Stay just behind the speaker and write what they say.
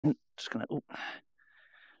Just gonna.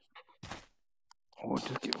 Oh,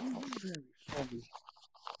 just get very foggy.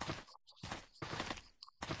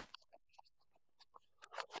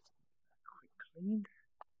 Quick clean.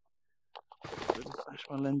 Flash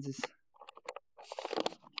my lenses.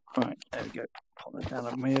 Right, there we go. Pop that down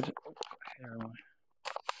over my head.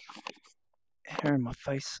 Hair in my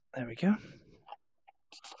face. There we go.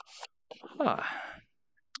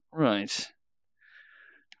 Right.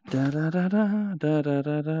 Da da da da da da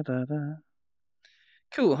da da da.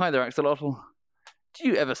 Cool. Hi there, Axolotl. Do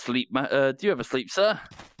you ever sleep, sir?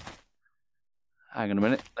 Hang on a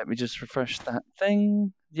minute. Let me just refresh that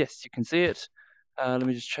thing. Yes, you can see it. Let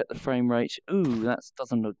me just check the frame rate. Ooh, that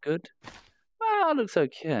doesn't look good. Well, it looks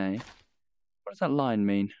okay. What does that line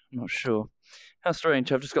mean? I'm not sure. How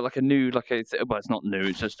strange. I've just got like a new, well, it's not new.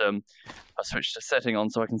 It's just I switched a setting on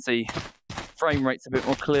so I can see frame rates a bit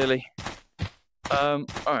more clearly. All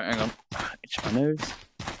right, hang on. Itch my nose.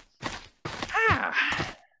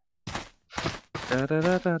 Da da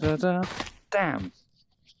da da da da. Damn.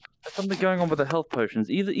 There's something going on with the health potions.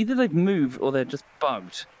 Either they've moved or they're just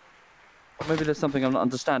bugged. Or maybe there's something I'm not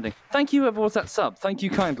understanding. Thank you, whoever was that sub. Thank you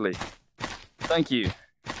kindly. Thank you.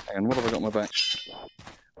 Hang on, what have I got on my back?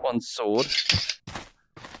 One sword.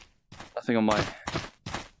 Nothing on my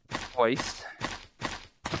waist.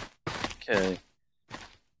 Okay.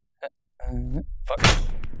 Fuck.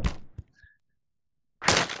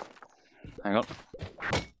 Hang on.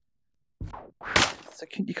 So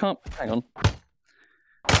you can't. Hang on.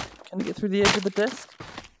 Can you get through the edge of the desk?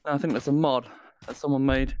 No, I think that's a mod that someone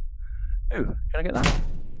made. Ooh, can I get that?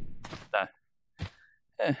 No.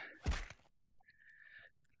 Yeah.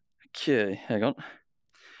 Okay, hang on.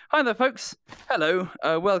 Hi there, folks. Hello.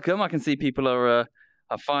 Welcome. I can see people are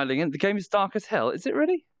filing in. The game is dark as hell. Is it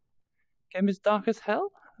really? Game is dark as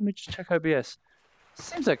hell? Let me just check OBS.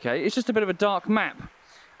 Seems okay. It's just a bit of a dark map.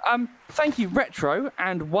 Thank you, Retro,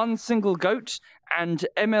 and One Single Goat, and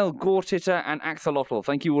ML Gortitter, and Axolotl.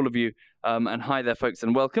 Thank you, all of you. And hi there, folks,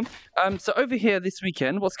 and welcome. So over here this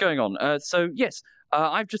weekend, what's going on? So yes,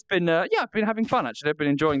 I've just been, I've been having fun, actually. I've been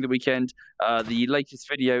enjoying the weekend. The latest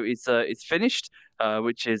video is finished,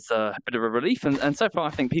 which is a bit of a relief. And so far,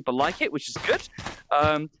 I think people like it, which is good.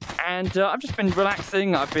 And I've just been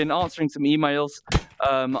relaxing. I've been answering some emails.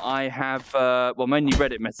 I have, mainly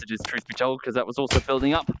Reddit messages, truth be told, because that was also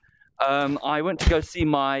building up. I went to go see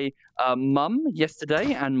my mum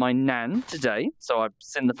yesterday and my nan today. So I've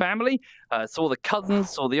seen the family, saw the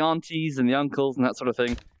cousins, saw the aunties and the uncles and that sort of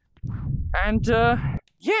thing. And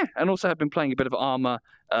and also have been playing a bit of Armour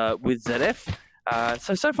with ZF.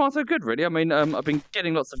 So far so good, really. I mean, I've been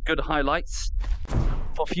getting lots of good highlights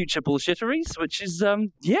for future bullshitteries, which is,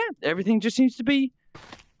 everything just seems to be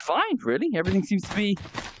fine, really. Everything seems to be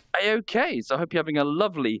a-okay. So I hope you're having a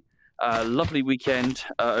lovely weekend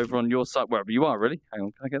over on your side, wherever you are, really. Hang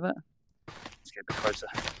on, can I get that? Let's get a bit closer.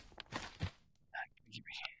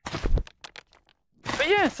 But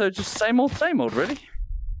yeah, so just same old, really.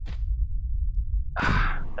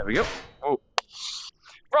 There we go. Oh.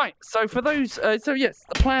 Right, so for those, yes,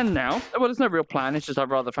 the plan now, well, there's no real plan, it's just I've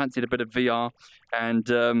rather fancied a bit of VR, and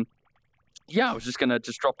I was just going to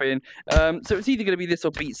drop in. So it's either going to be this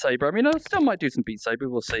or Beat Saber. I mean, I still might do some Beat Saber,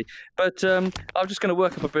 we'll see. But I'm just going to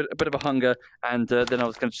work up a bit of a hunger, and then I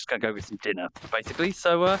was just going to go get some dinner, basically.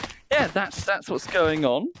 So, that's what's going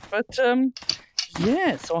on. But, so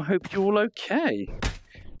I hope you're all okay.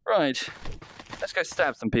 Right, let's go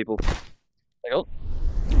stab some people. Hang on.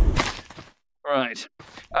 Right.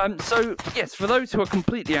 So, yes, for those who are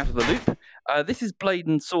completely out of the loop, this is Blade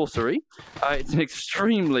Sorcery. It's an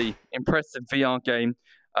extremely impressive VR game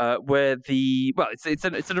where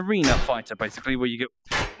it's an arena fighter, basically, where you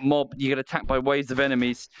get attacked by waves of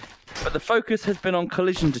enemies. But the focus has been on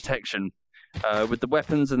collision detection with the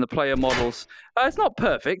weapons and the player models. It's not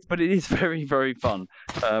perfect, but it is very, very fun.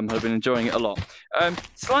 I've been enjoying it a lot.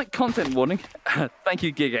 Slight content warning. Thank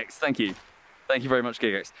you, GigX. Thank you. Thank you very much,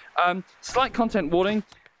 GigX. Slight content warning.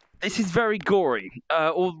 This is very gory,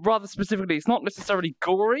 or rather specifically, it's not necessarily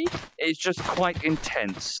gory, it's just quite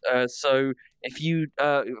intense. So if you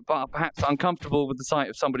are perhaps uncomfortable with the sight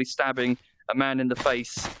of somebody stabbing a man in the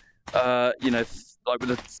face, like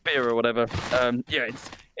with a spear or whatever,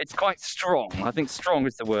 it's quite strong. I think strong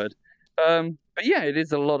is the word. But yeah, it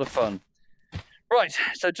is a lot of fun. Right,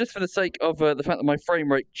 so just for the sake of the fact that my frame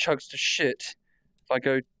rate chugs to shit, if I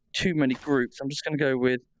go too many groups, I'm just going to go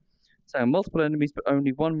with multiple enemies but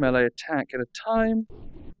only one melee attack at a time.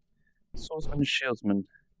 Swordsman and shieldsman.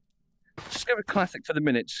 Just go with classic for the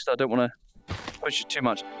minute, because I don't want to push it too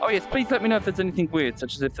much. Oh yes, please let me know if there's anything weird,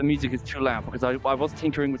 such as if the music is too loud, because I was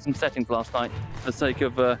tinkering with some settings last night for the sake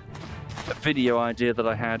of a video idea that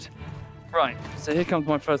I had. Right, so here comes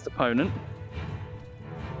my first opponent.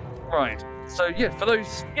 Right, so yeah, for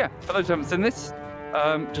those who haven't seen this,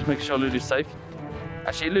 just making sure Lulu's safe.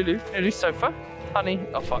 Actually, Lulu's sofa, honey.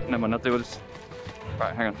 Oh fuck, never mind, I'll do this.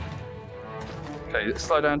 Right, hang on. Okay, let's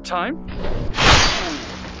slow down time.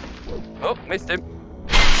 Oh, missed him.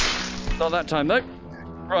 Not that time though.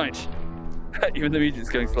 Right. Even the music's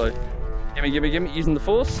going slow. Gimme, using the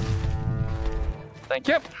force. Thank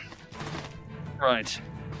you. Right.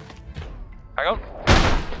 Hang on.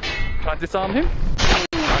 Can I disarm him?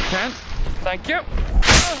 I can. Thank you.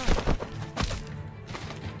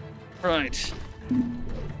 Right.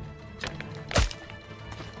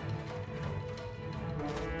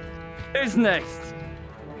 Who's next?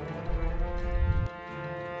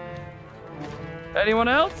 Anyone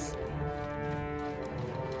else?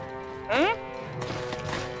 Hmm?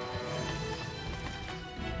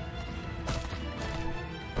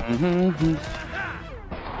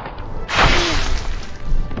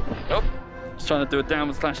 Oh, just trying to do a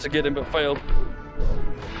downward slash to get him, but failed.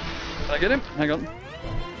 Can I get him? Hang on.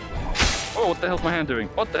 Oh, what the hell's my hand doing?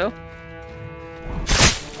 What the hell?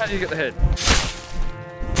 How do you get the head?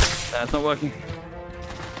 It's not working.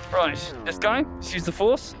 Right, this guy, let's use the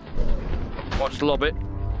force. Or just lob it.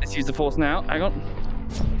 Let's use the force now. Hang on.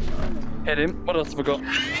 Hit him. What else have I got?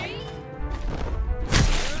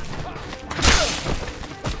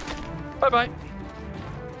 Bye-bye.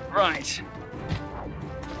 Right.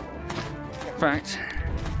 In fact,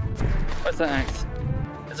 where's that axe?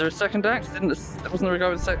 Is there a second axe? Wasn't there a guy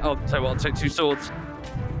with a second? Oh, tell you what, I'll take 2 swords.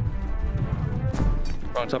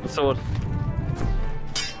 Wrong type of sword.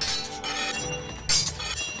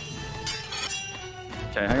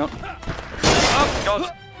 Okay, hang on. Oh,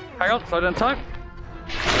 God. Hang on, slow down time.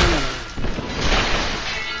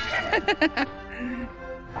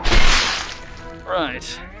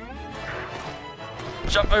 Right.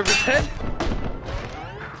 Jump over his head.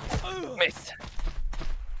 Missed.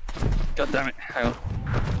 God damn it. Hang on.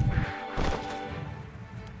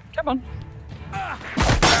 Come on. Ow,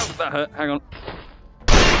 that hurt. Hang on.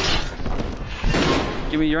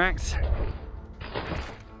 Give me your axe.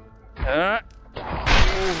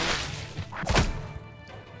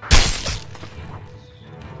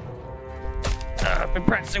 I've been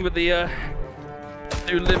practicing with the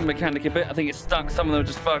new limb mechanic a bit. I think it's stuck. Some of them are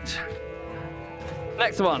just bugged.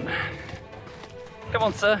 Next one. Come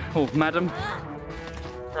on, sir. Or madam.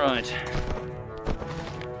 Right.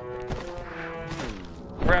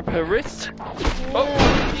 Grab her wrist. Oh!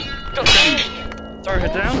 God damn it. Throw her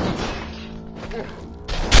down.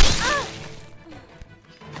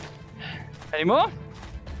 Any more?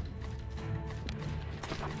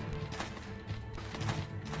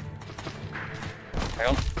 Hang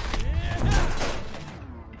on.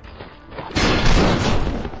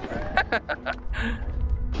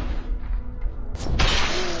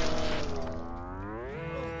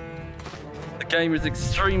 The game is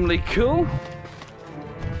extremely cool.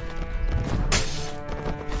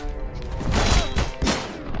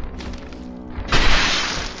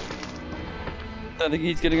 Don't think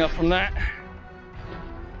he's getting up from that.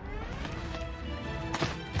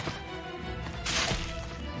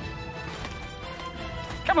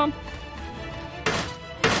 Come on.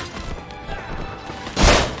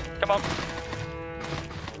 Come on.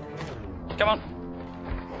 Come on.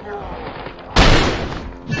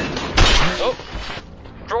 Oh.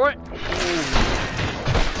 Draw it.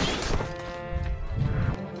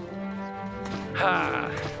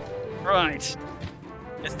 Ha. Right.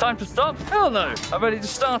 It's time to stop? Hell no. I've only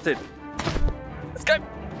just started. Let's go.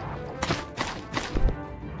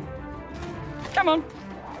 Come on.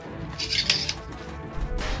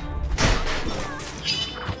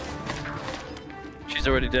 She's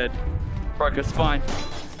already dead. Broke her spine.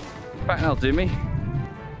 But that'll do me.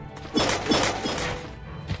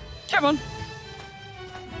 Come on.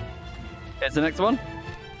 Here's the next one.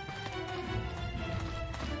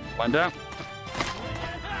 One down.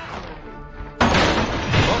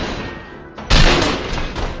 Oh.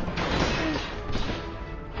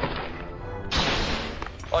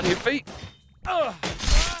 On your feet.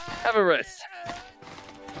 Have a rest.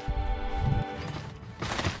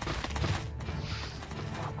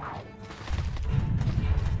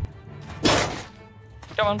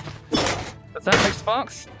 Come on. Does that make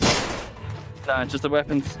sparks? No, just the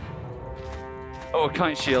weapons. Oh, a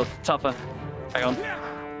kite shield. Tougher. Hang on.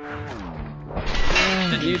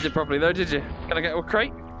 Didn't use it properly though, did you? Can I get a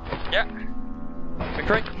crate? Yeah. A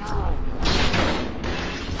crate.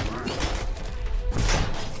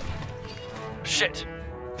 shit.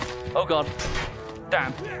 Oh, God.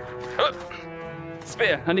 Damn.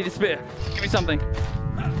 Spear. I need a spear. Give me something.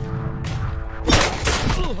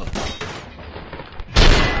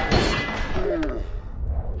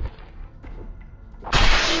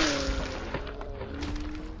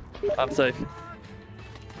 I'm safe.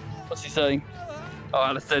 What's he saying? Oh,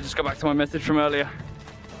 Alistair, just got back to my message from earlier.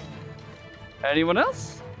 Anyone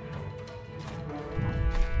else?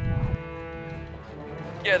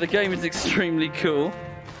 Yeah, the game is extremely cool.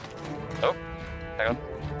 Oh, hang on.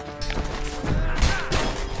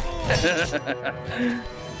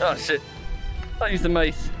 Oh, shit. I'll use the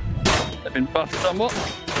mace. They've been buffed somewhat.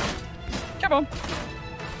 Come on.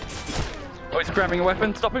 Oh, he's grabbing a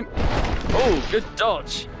weapon. Stop him. Oh, good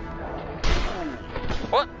dodge.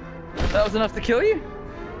 What? That was enough to kill you?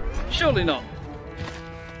 Surely not.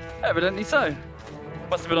 Evidently so.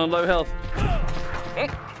 Must have been on low health. Hang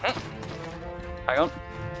on.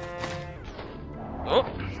 Oh.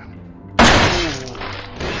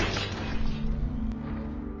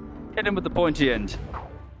 Hit him with the pointy end.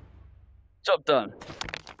 Job done.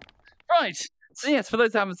 Right. So yes, for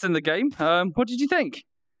those who haven't seen the game, what did you think?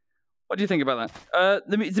 What do you think about that?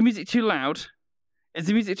 Is the music too loud? Is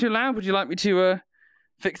the music too loud? Would you like me to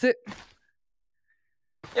fix it?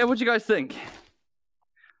 Yeah, what do you guys think?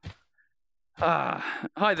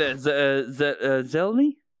 Hi there,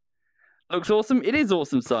 Zelny. Looks awesome. It is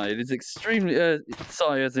awesome, Sai. It is extremely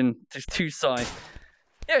Sai, as in just two Sai.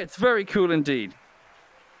 Yeah, it's very cool indeed.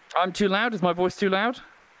 I'm too loud. Is my voice too loud?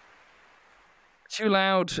 Too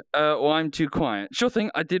loud, or I'm too quiet? Sure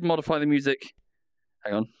thing. I did modify the music.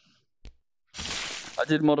 Hang on. I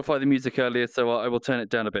did modify the music earlier, so I will turn it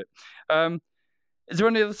down a bit. Is there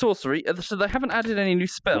any other sorcery? So they haven't added any new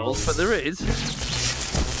spells, but there is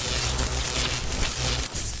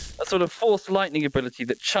a sort of forced lightning ability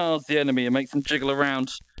that chars the enemy and makes them jiggle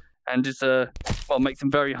around, and is well, makes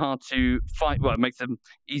them very hard to fight. Well, it makes them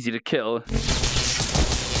easy to kill.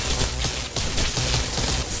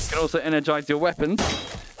 You can also energize your weapons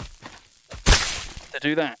to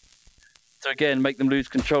do that. So again, make them lose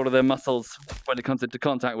control of their muscles when it comes into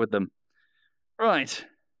contact with them. Right.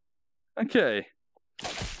 Okay.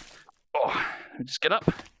 Oh, let me just get up.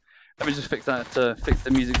 Let me just fix that. Fix the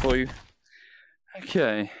music for you.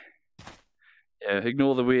 Okay. Yeah.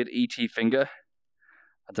 Ignore the weird ET finger.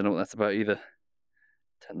 I don't know what that's about either.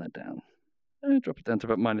 Turn that down. Drop it down to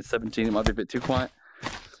about -17. It might be a bit too quiet.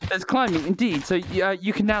 There's climbing, indeed. So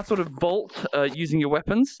you can now sort of vault using your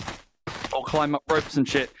weapons, or climb up ropes and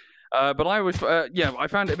shit. But I was, I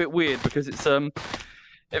found it a bit weird because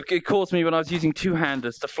it caused me when I was using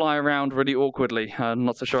two-handers to fly around really awkwardly. I'm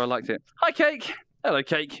not so sure I liked it. Hi, Cake. Hello,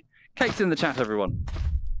 Cake. Cake's in the chat, everyone.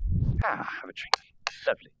 Have a drink.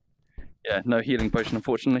 Lovely. Yeah, no healing potion,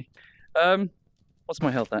 unfortunately. What's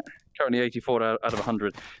my health at? Currently 84 out of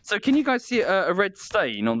 100. So can you guys see a red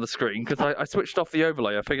stain on the screen? Because I switched off the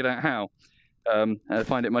overlay. I figured out how. I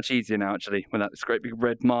find it much easier now, actually, without this great big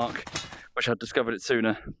red mark. Wish I'd discovered it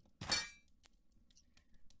sooner.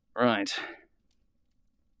 Right.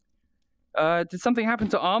 Did something happen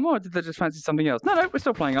to armor, or did they just fancy something else? No, we're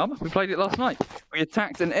still playing armor. We played it last night. We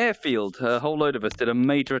attacked an airfield. A whole load of us did a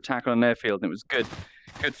major attack on an airfield, and it was good.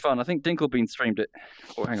 Good fun. I think Dinklebean streamed it.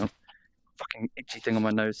 Oh, hang on. Fucking itchy thing on my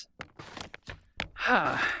nose.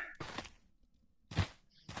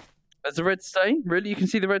 There's a red stain? Really? You can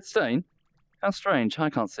see the red stain? How strange. I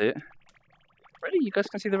can't see it. Really? You guys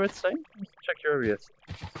can see the red stain? Let's check your OBS.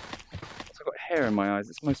 I've got hair in my eyes.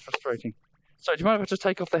 It's most frustrating. Sorry, do you mind if I just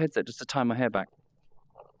take off the headset just to tie my hair back?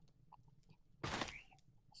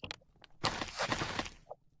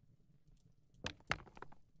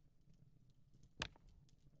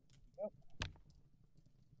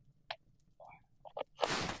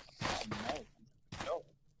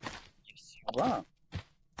 Yes, you are.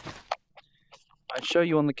 I'd show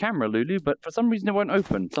you on the camera, Lulu, but for some reason it won't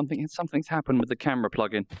open. Something's happened with the camera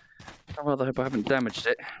plug-in. I rather hope I haven't damaged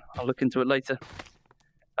it. I'll look into it later.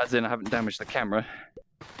 As in, I haven't damaged the camera.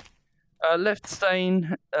 Left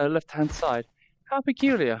stain, left-hand side. How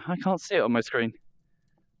peculiar. I can't see it on my screen.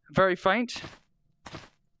 Very faint.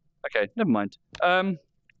 Okay, never mind.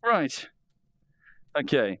 Right.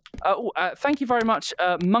 Okay. Thank you very much,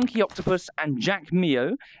 Monkey Octopus and Jack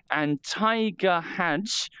Mio and Tiger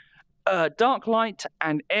Hadge, Darklight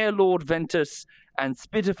and Airlord Ventus and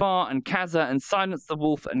Spitifar and Kaza and Silence the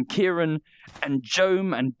Wolf and Kieran and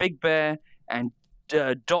Jome and Big Bear and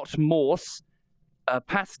Dot Morse,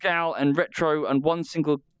 Pascal and Retro and One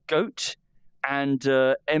Single Goat and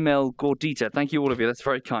ML Gordita. Thank you all of you. That's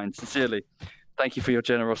very kind. Sincerely. Thank you for your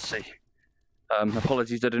generosity.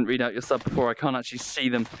 Apologies I didn't read out your sub before. I can't actually see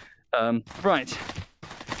them. Right.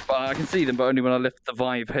 But I can see them, but only when I lift the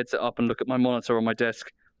Vive headset up and look at my monitor on my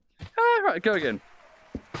desk. Right, go again.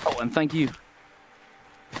 Oh, and thank you.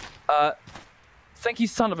 Thank you,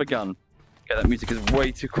 son of a gun. Okay, that music is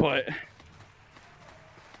way too quiet.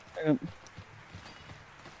 Hang on.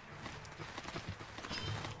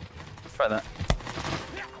 Try that.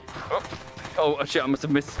 Oh shit, I must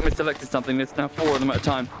have misselected something. There's now 4 of them at a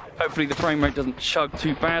time. Hopefully the frame rate doesn't chug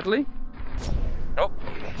too badly. Oh.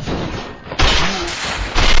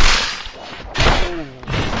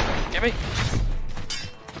 Gimme.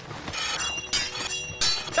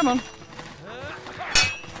 Come on.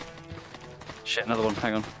 Shit, another one.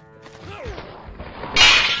 Hang on.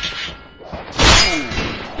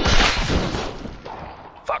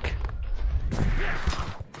 Fuck.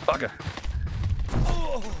 Bugger.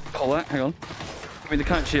 Pull that. Hang on. Give me the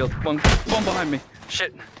kite shield. One behind me.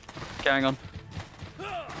 Shit. Okay, hang on.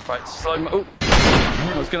 Right, slow mo. Oh.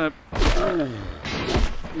 I was gonna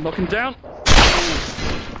knock him down.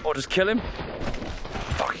 Or just kill him.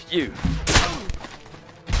 Fuck you.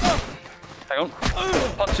 Hang on.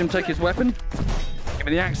 Punch him, take his weapon. Give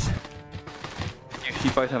me the axe. You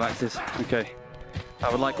both have axes. Okay. I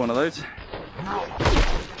would like one of those.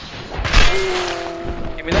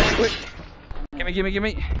 Give me that quick.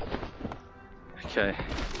 Gimme. Okay.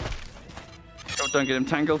 Oh, don't get him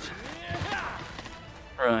tangled.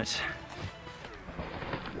 Right.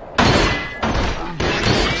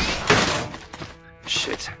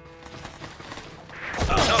 Shit.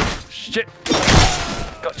 Oh, shit.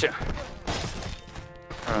 Gotcha.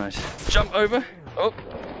 Right. Jump over. Oh.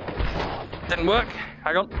 Didn't work.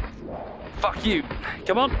 Hang on. Fuck you.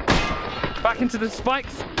 Come on. Back into the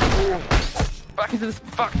spikes. Back into the...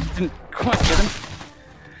 Fuck. Didn't quite get him.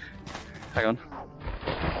 Hang on.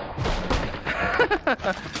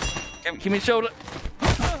 Give me the shoulder.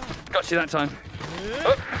 Got you that time.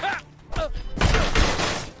 Oh.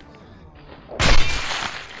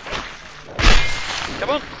 Come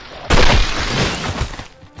on.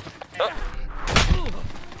 Oh.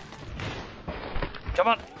 Come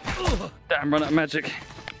on. Damn, run out of magic.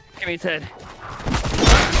 Give me his head.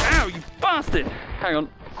 Ow, you bastard. Hang on.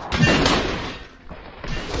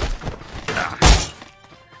 Ah.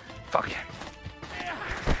 Fuck.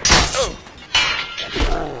 Oh.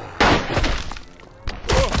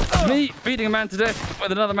 Me beating a man to death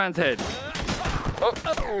with another man's head. Oh.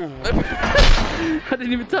 I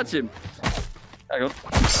didn't even touch him. Hang on.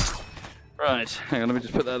 Right, hang on, let me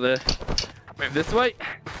just put that there. Move this way.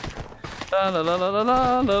 La la la la la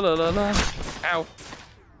la la la la. Ow.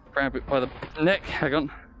 Grab it by the neck. Hang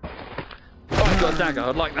on. Oh, he's got a dagger.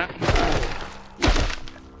 I'd like that.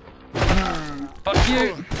 Fuck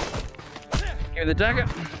you. Give me the dagger.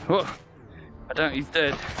 Oh, I doubt he's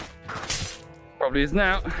dead. Probably is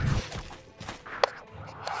now.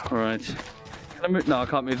 Alright. Can I move? No, I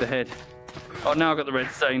can't move the head. Oh, now I've got the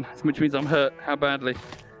red stain, which means I'm hurt. How badly?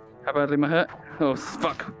 How badly am I hurt? Oh,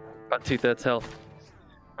 fuck. About 2/3 health.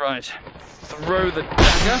 Right. Throw the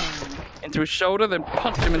dagger into his shoulder, then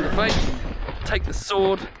punch him in the face. Take the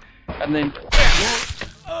sword, and then...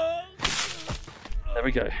 There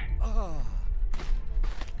we go.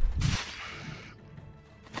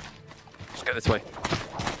 Let's go this way.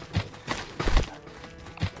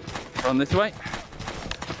 Run this way.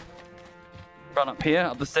 Run up here,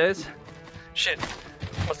 up the stairs. Shit.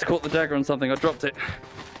 Must have caught the dagger on something. I dropped it.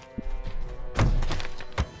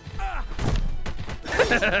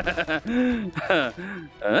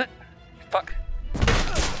 Fuck.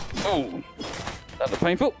 Oh. That was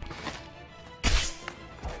painful.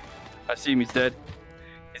 I assume he's dead.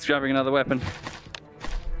 He's grabbing another weapon.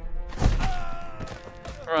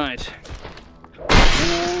 Right.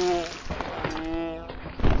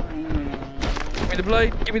 Give me the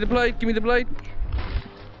blade. Give me the blade. Give me the blade.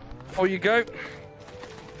 Before you go.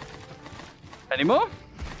 Any more?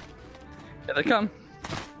 Here they come.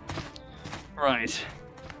 Right.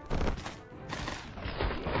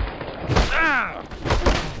 Ah!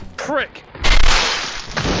 Prick!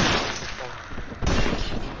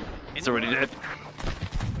 He's already dead.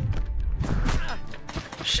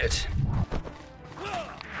 Shit.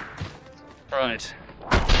 Right.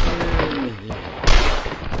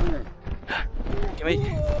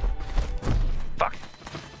 Gimme. Fuck.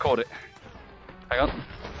 Caught it. Hang on.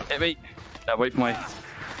 Hit me. Now wait for my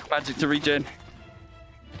magic to regen.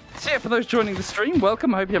 So yeah, for those joining the stream,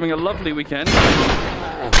 welcome. I hope you're having a lovely weekend.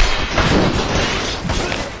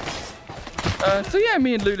 So yeah,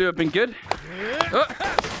 me and Lulu have been good.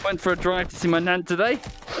 Went for a drive to see my nan today.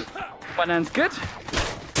 My nan's good.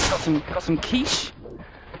 Got some quiche,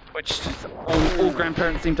 which all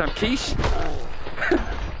grandparents seem to have quiche.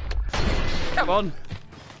 Come on.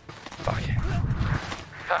 Fuck.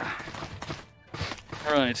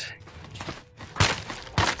 Right.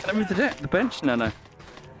 Can I move the bench? No, no.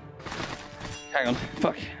 Hang on.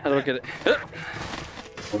 Fuck. How do I get it?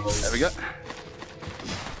 There we go.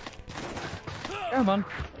 Come on.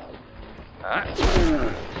 I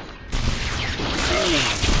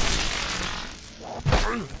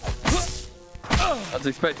was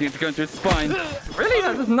expecting it to go into his spine. Really?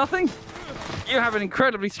 That does nothing? You have an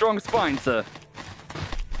incredibly strong spine, sir.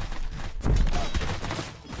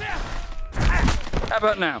 How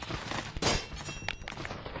about now?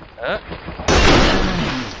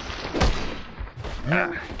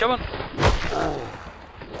 Come on.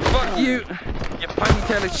 Fuck you. You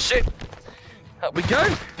ponytail is shit. Up we go.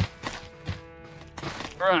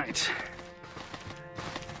 Right.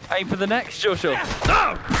 Aim for the neck? Sure.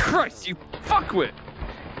 Oh, Christ, you fuckwit.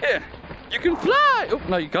 Here, you can fly. Oh,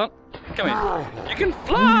 no, you can't. Come here. You can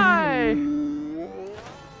fly.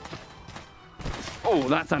 Oh,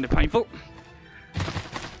 that sounded painful.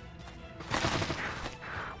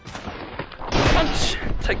 Punch.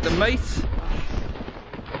 Take the mace.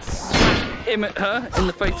 Smash him at her in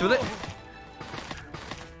the face with it.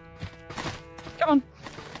 Come on.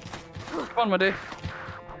 Come on, my dear.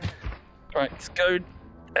 Right, let's go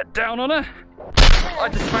down on her. I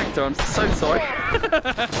just smacked her, I'm so sorry.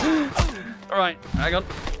 Alright, hang on.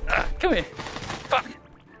 Come here. Fuck.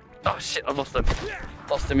 Oh shit, I've lost him.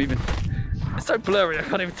 Lost him even. It's so blurry, I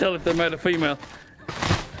can't even tell if they're male or female.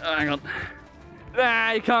 Oh, hang on.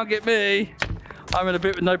 Nah, you can't get me. I'm in a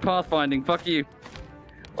bit with no pathfinding. Fuck you.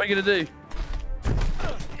 What are you gonna do?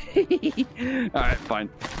 Alright, fine.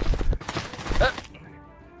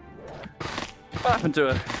 What happened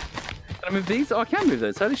to her? Can I move these? Oh, I can move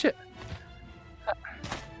those. Holy shit.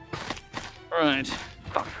 Right.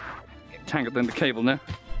 Fuck. Get tangled in the cable now.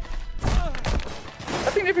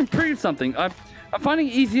 I think they've improved something. I'm finding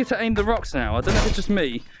it easier to aim the rocks now. I don't know if it's just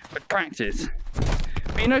me, but practice.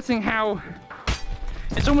 But you're noticing how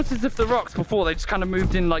it's almost as if the rocks before they just kind of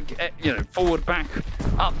moved in like, you know, forward, back,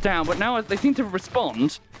 up, down. But now they seem to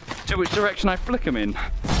respond to which direction I flick them in.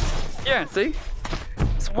 Yeah, see?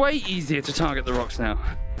 It's way easier to target the rocks now.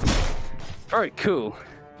 Very cool.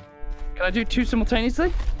 Can I do two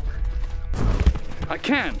simultaneously? I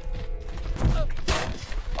can.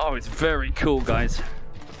 Oh, it's very cool, guys.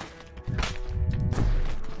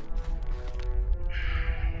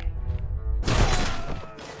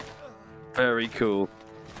 Very cool.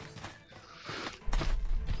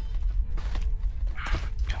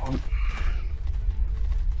 Come on.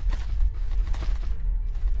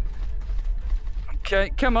 Okay,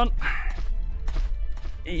 come on.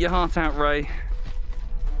 Eat your heart out, Ray.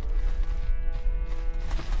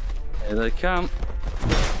 Here they come.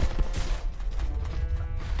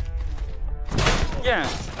 Yeah,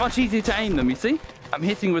 much easier to aim them, you see? I'm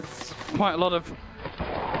hitting with quite a lot of...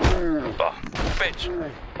 Oh, bitch.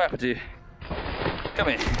 What happened to you? Come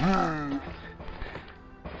here.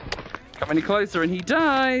 Come any closer and he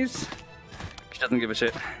dies. She doesn't give a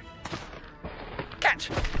shit.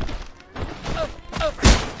 Catch! Oh, oh.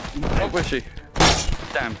 Oh, where's she?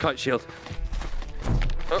 Damn, kite shield.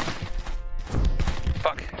 Oh.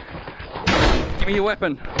 Fuck. Give me your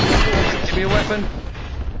weapon. Give me your weapon.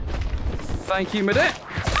 Thank you, Medit.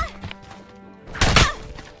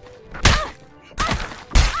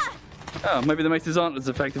 Oh, maybe the maces aren't as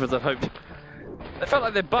effective as I'd hoped. They felt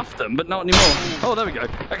like they buffed them, but not anymore. Oh, there we go.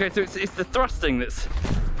 Okay, so it's the thrusting that's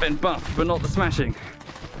been buffed, but not the smashing.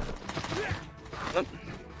 Oh.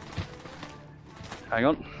 Hang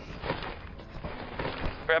on.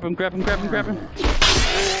 Grab him, grab him, grab him, grab him.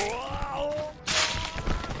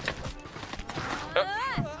 Oh.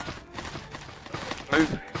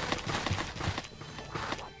 Move.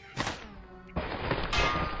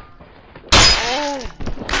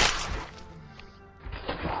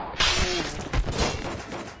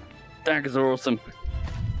 Daggers are awesome.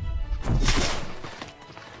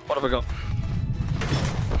 What have I got?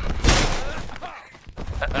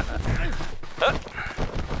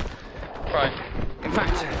 Right. In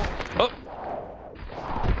fact, oh,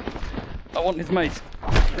 I want his mate.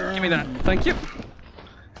 Give me that. Thank you.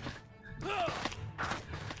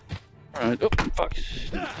 Right. Oh, fuck.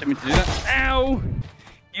 Didn't mean to do that. Ow!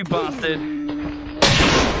 You bastard.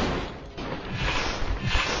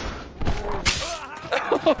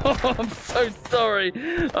 Oh, I'm so sorry.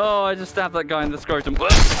 Oh, I just stabbed that guy in the scrotum.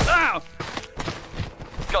 Ow!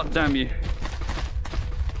 God damn you.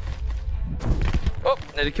 Oh,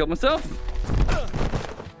 nearly killed myself.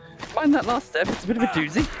 Mind that last step, it's a bit of a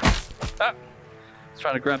doozy. Ah, was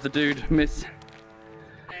trying to grab the dude, miss.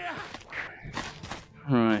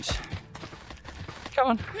 Right. Come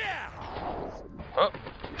on. Oh.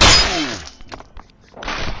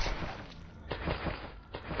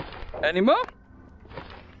 Any more?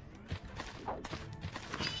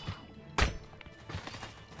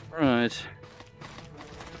 Right.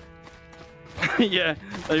 Yeah,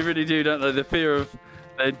 they really do, don't they? The fear of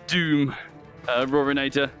their doom,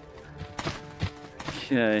 Roarinator.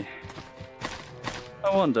 Okay.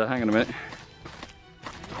 I wonder, hang on a minute.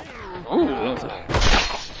 Ooh,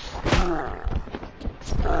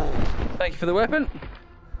 thank you for the weapon.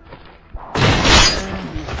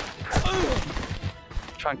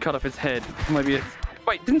 Try and cut off his head. Maybe it's...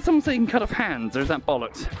 Wait, didn't someone say you can cut off hands, or is that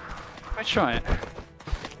bollocks? Let's try it.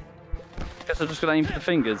 Guess I'm just gonna aim for the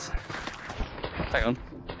fingers. Hang on.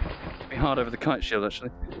 It'd be hard over the kite shield,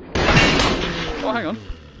 actually. Oh, hang on.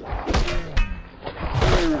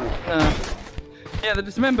 Yeah, the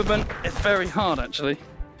dismemberment is very hard, actually.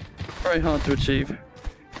 Very hard to achieve.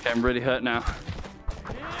 Okay, I'm really hurt now.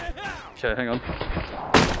 Okay, hang on.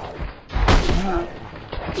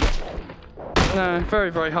 No,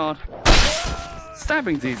 very, very hard.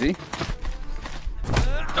 Stabbing's easy.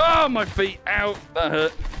 Oh, my feet! Ow! That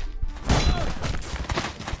hurt.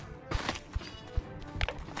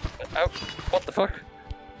 Ow! What the fuck?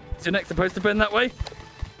 Is your neck supposed to bend that way?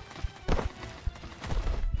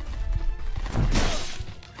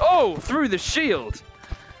 Oh! Through the shield!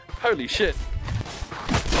 Holy shit.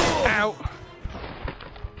 Ow!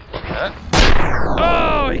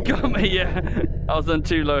 Oh! He got me, yeah! I was on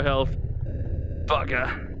too low health.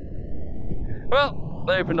 Bugger. Well,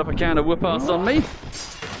 they opened up a can of whoop-ass on me.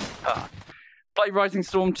 Play Rising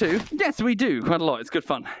Storm 2? Yes, we do. Quite a lot. It's good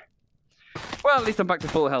fun. Well, at least I'm back to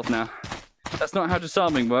full health now. That's not how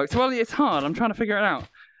disarming works. Well, it's hard. I'm trying to figure it out.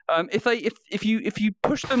 If you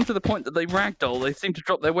push them to the point that they ragdoll, they seem to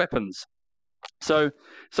drop their weapons. So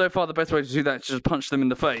far the best way to do that is just punch them in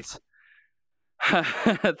the face.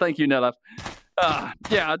 Thank you, Nella.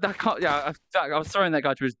 Yeah, I was throwing that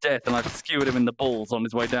guy to his death, and I skewered him in the balls on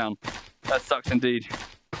his way down. That sucks indeed.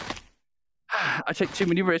 I take too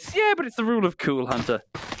many risks. Yeah, but it's the rule of cool, Hunter.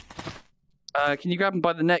 Can you grab them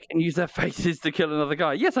by the neck and use their faces to kill another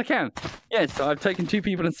guy? Yes, I can. Yes, I've taken two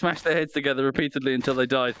people and smashed their heads together repeatedly until they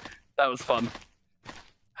died. That was fun.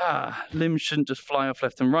 Limbs shouldn't just fly off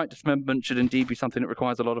left and right. Dismemberment should indeed be something that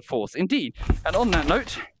requires a lot of force. Indeed. And on that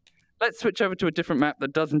note, let's switch over to a different map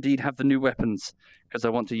that does indeed have the new weapons, because I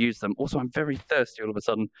want to use them. Also, I'm very thirsty all of a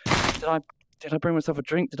sudden. Did I bring myself a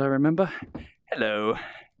drink? Did I remember? Hello.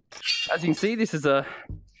 As you can see, this is a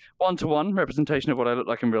one-to-one representation of what I look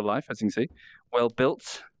like in real life, as you can see.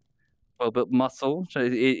 Well-built muscle. So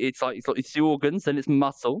it's the organs, then it's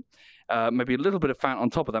muscle. Maybe a little bit of fat on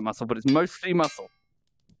top of that muscle, but it's mostly muscle.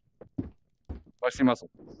 Mostly muscle.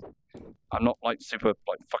 I'm not like super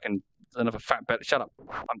fucking another fat belly. Shut up.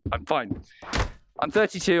 I'm fine. I'm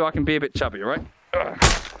 32. I can be a bit chubby, all right?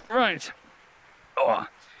 Right.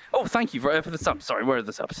 Oh, thank you for the subs. Sorry, where are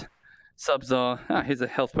the subs? Subs are... here's a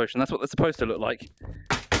health potion. That's what they're supposed to look like.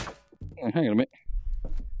 Oh, hang on a minute.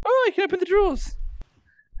 Oh, you can open the drawers.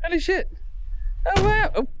 Holy shit. Oh,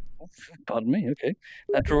 wow. Oh, pardon me. Okay.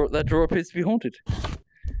 That drawer appears to be haunted.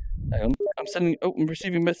 Hang on. I'm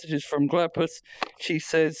receiving messages from Gladpuss. She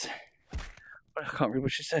says... I can't read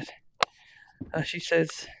what she said. She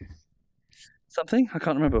says... something? I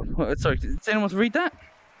can't remember. Sorry, does anyone want to read that?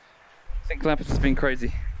 I think Gladpuss has been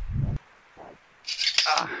crazy.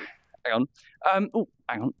 Hang on.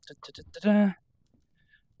 Hang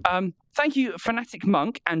on. Thank you, Fanatic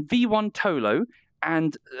Monk and V1 Tolo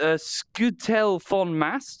and Skutel von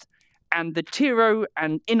Mast and the Tiro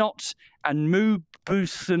and Inot and Moo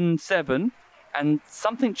Booson 7 and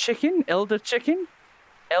something chicken, Eldeville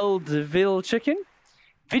chicken,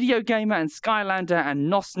 Video Gamer and Skylander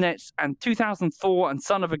and Nosnet and 2004 and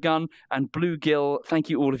Son of a Gun and Bluegill. Thank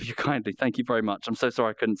you all of you kindly. Thank you very much. I'm so sorry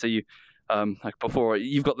I couldn't see you like before.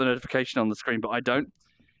 You've got the notification on the screen, but I don't.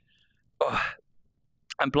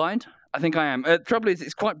 I'm blind. I think I am. Trouble is,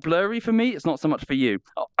 it's quite blurry for me. It's not so much for you.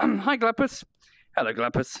 Oh, hi, Gladpuss. Hello,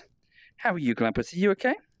 Gladpuss. How are you, Gladpuss? Are you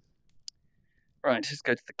okay? Right, let's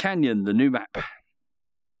go to the canyon, the new map.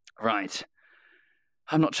 Right.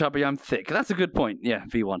 I'm not chubby, I'm thick. That's a good point. Yeah,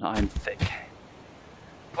 V1, I'm thick.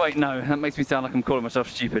 Wait, no, that makes me sound like I'm calling myself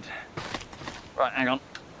stupid. Right, hang on.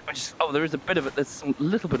 There is a bit of it. There's a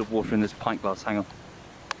little bit of water in this pint glass. Hang on.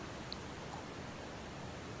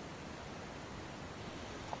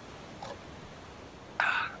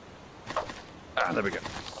 There we go.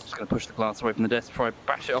 I'm just going to push the glass away from the desk before I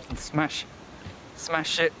bash it off and smash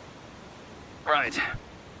it. Right.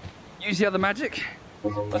 Use the other magic.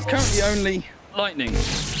 That's currently only lightning.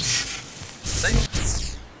 See?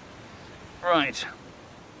 Right.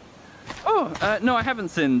 Oh, no, I haven't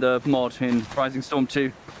seen the mod in Rising Storm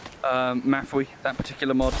 2. Mafui, that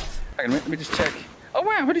particular mod. Hang on a minute, let me just check. Oh,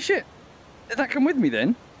 wow, holy shit. Did that come with me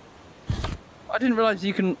then? I didn't realise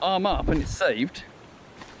you can arm up and it's saved.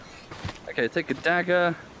 Okay, take a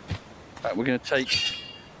dagger. Right, we're going to take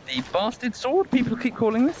the bastard sword, people keep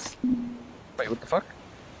calling this. Wait, what the fuck?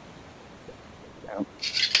 Oh.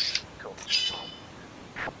 Cool.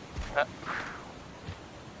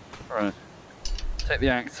 Right. Take the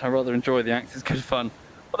axe. I rather enjoy the axe, it's good fun.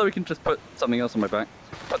 Although we can just put something else on my back.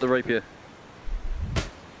 Put the rapier.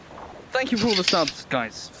 Thank you for all the subs,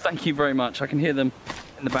 guys. Thank you very much. I can hear them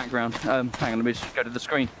in the background. Hang on, let me just go to the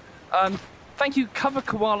screen. Thank you, Cover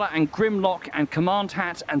Koala and Grimlock and Command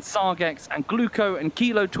Hat and Sargex and Gluco and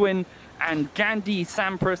Kilo Twin and Gandhi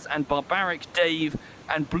Sampras and Barbaric Dave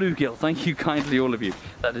and Bluegill. Thank you kindly, all of you.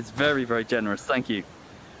 That is very, very generous. Thank you.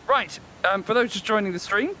 Right, for those just joining the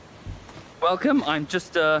stream, welcome. I'm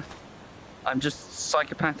just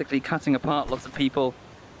psychopathically cutting apart lots of people.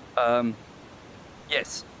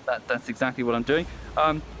 Yes, that's exactly what I'm doing.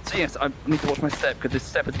 So yes, I need to watch my step because this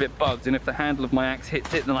step is a bit bugged, and if the handle of my axe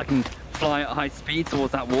hits it, then I can fly at high speed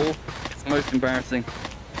towards that wall. It's most embarrassing.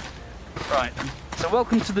 Right, so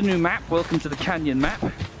welcome to the new map. Welcome to the canyon map.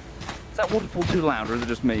 Is that waterfall too loud, or is it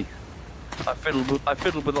just me? I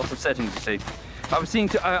fiddled with lots of settings, you see. I was seeing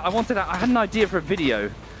I had an idea for a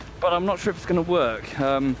video, but I'm not sure if it's going to work.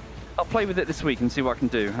 I'll play with it this week and see what I can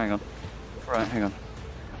do. Hang on. Right, hang on.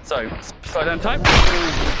 So, slow down time.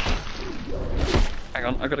 Hang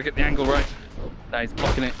on, I've got to get the angle right. No, he's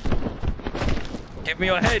blocking it. Give me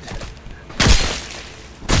your head.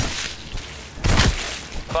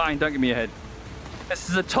 Fine, don't give me your head. This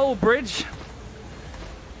is a toll bridge.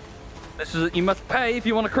 You must pay if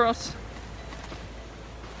you want to cross.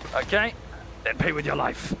 Okay, then pay with your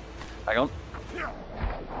life. Hang on.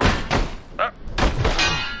 Oh.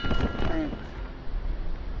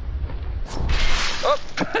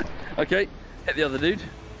 Okay, hit the other dude.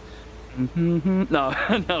 No,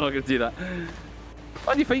 I'm not going to do that.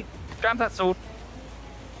 On your feet, grab that sword.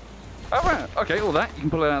 Oh, right. Okay, all that. You can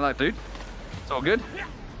pull it out of that dude. It's all good.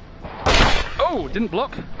 Oh, didn't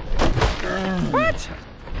block. What?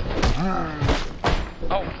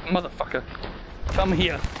 Oh, motherfucker. Come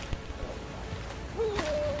here.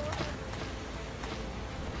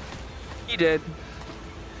 He dead.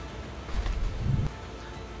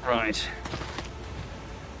 Right.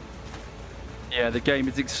 Yeah, the game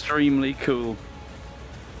is extremely cool.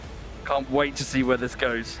 Can't wait to see where this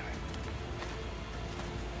goes.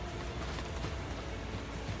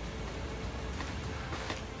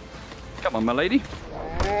 Come on, my lady.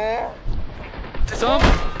 Disarm.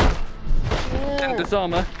 Didn't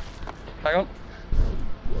disarm her. Hang on.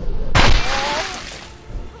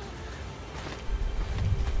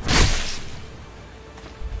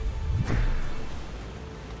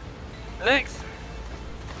 Next.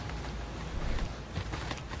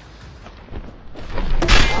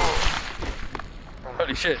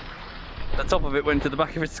 Holy shit. The top of it went to the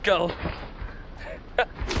back of his skull.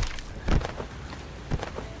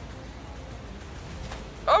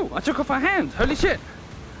 Oh, I took off her hand. Holy shit.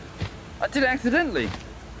 I did it accidentally.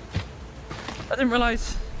 I didn't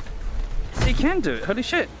realise he can do it. Holy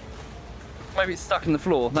shit. Maybe it's stuck in the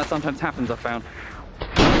floor. That sometimes happens, I've found.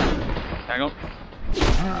 Hang on.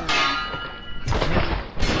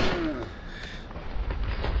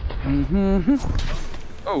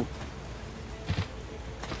 Oh.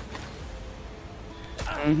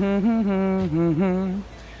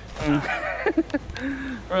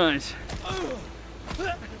 Right.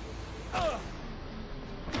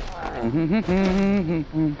 Give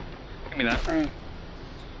me that.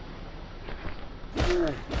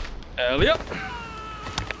 Early up.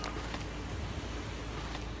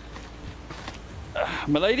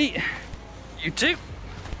 My lady, you too.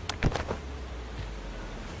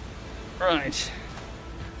 Right.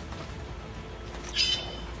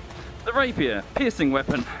 The rapier, piercing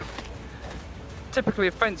weapon. Typically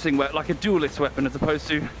a fencing weapon, like a duelist weapon, as opposed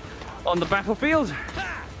to on the battlefield.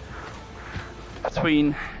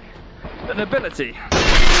 Between the nobility.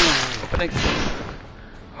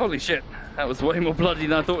 Holy shit, that was way more bloody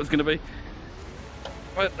than I thought it was going to be.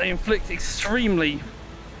 But they inflict extremely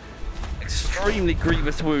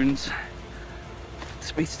grievous wounds.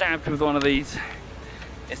 To be stabbed with one of these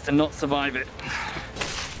is to not survive it.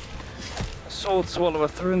 A sword swallower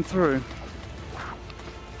through and through.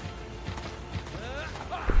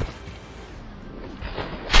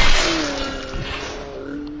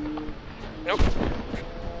 Nope.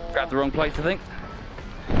 Grabbed the wrong place, I think.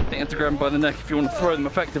 I think you have to grab them by the neck if you want to throw them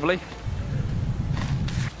effectively.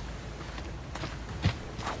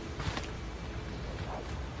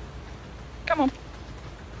 Come on.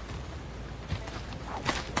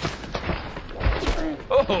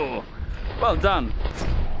 Oh, well done.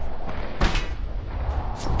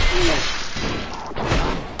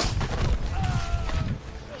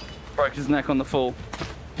 Broke his neck on the fall.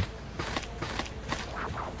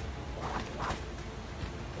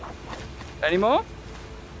 Any more?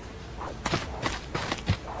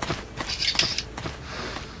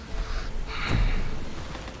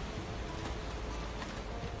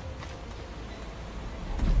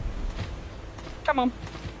 Come on.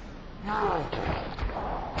 Oh.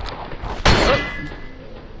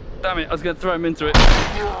 Damn it, I was going to throw him into it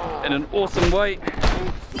in an awesome way,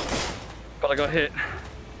 but I got hit.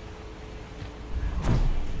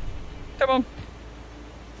 Come on.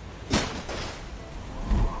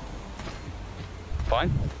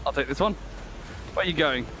 Fine, I'll take this one. Where are you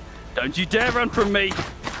going? Don't you dare run from me!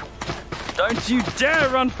 Don't you dare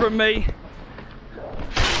run from me!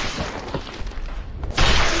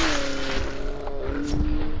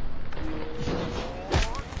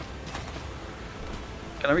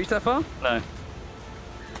 Can I reach that far? No.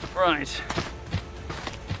 Right.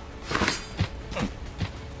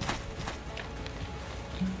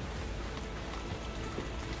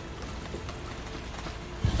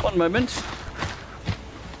 One moment.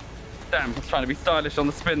 Damn, I was trying to be stylish on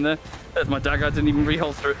the spin there. There's my dagger, I didn't even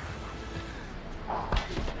reholster it.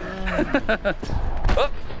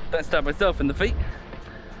 Oh, don't stab myself in the feet.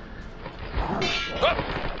 Oh.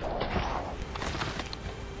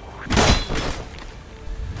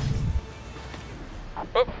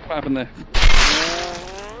 Oh, what happened there?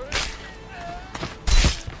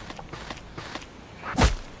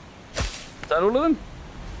 Is that all of them?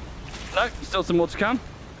 No, still some more to come.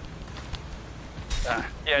 Ah,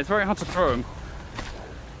 yeah, it's very hard to throw them.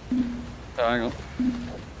 Oh, hang on.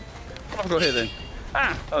 What have I got here then?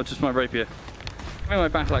 Ah! Oh, just my rapier. Give me my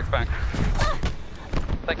battle axe back.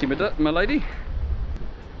 Thank you, my lady.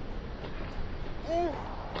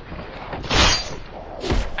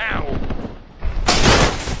 Ow!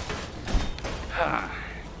 Ah.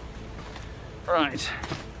 Right.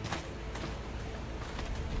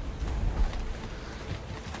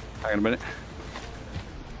 Hang on a minute.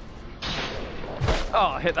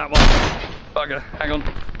 Oh, I hit that one. Bugger. Hang on.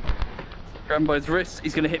 Grab him by his wrist.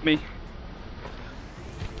 He's going to hit me.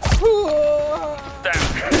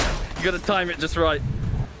 Damn. You got to time it just right.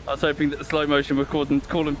 I was hoping that the slow motion would call him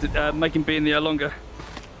to make him be in the air longer.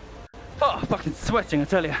 Oh, fucking sweating, I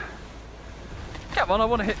tell you. Come on, I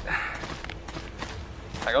want to hit.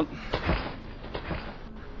 Hang on.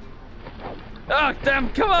 Ah, damn,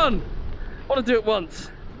 come on! I want to do it once.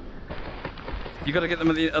 You got to get them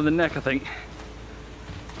on the neck, I think.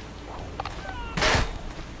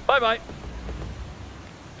 Bye-bye.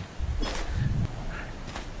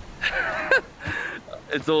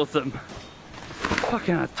 It's awesome.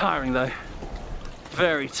 Fucking hell, it's tiring though.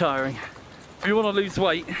 Very tiring. If you want to lose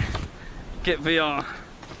weight, get VR.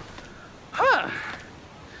 Huh.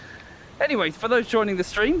 Anyways, for those joining the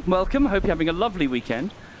stream, welcome. Hope you're having a lovely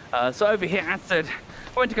weekend. So over here, as said,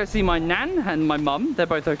 I went to go see my nan and my mum. They're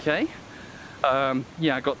both okay.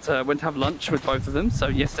 Yeah, I went to have lunch with both of them. So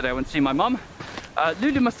yesterday I went to see my mum.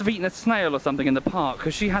 Lulu must have eaten a snail or something in the park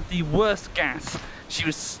because she had the worst gas. She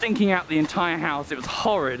was stinking out the entire house. It was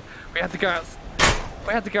horrid. We had to go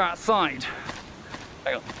outside.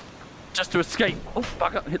 Hang on. Just to escape. Oh,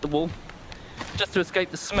 back up and hit the wall. Just to escape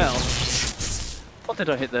the smell. What did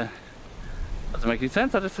I hit there? Doesn't make any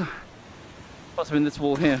sense. I just must have been this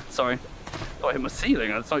wall here. Sorry. Oh, I hit my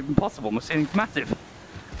ceiling. That's not even possible. My ceiling's massive.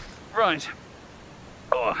 Right.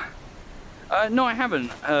 Oh. No, I haven't.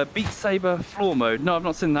 Beat Saber floor mode. No, I've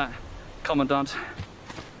not seen that, Commandant.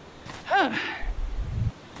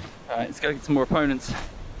 Alright, let's go get some more opponents.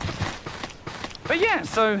 But yeah,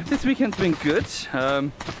 so this weekend's been good.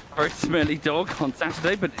 Very smelly dog on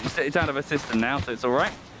Saturday, but it's out of her system now, so it's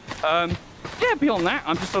alright. Yeah, beyond that,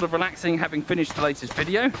 I'm just sort of relaxing, having finished the latest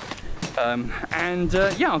video.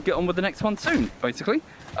 Yeah, I'll get on with the next one soon, basically.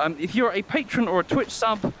 If you're a patron or a Twitch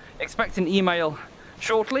sub, expect an email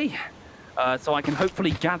shortly. So I can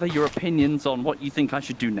hopefully gather your opinions on what you think I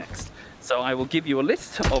should do next. So I will give you a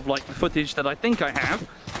list of like the footage that I think I have.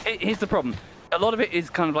 Here's the problem. A lot of it is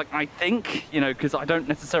kind of like I think, you know, because I don't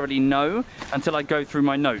necessarily know until I go through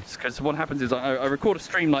my notes. Because what happens is I record a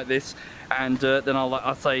stream like this, and then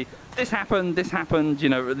I'll say this happened, you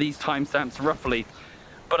know, these timestamps roughly.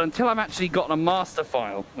 But until I've actually gotten a master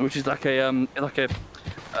file, which is like an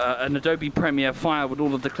Adobe Premiere file with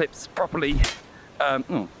all of the clips properly.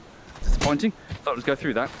 Disappointing. Thought I'd go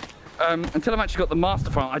through that. Until I've actually got the master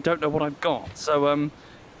file, I don't know what I've got. So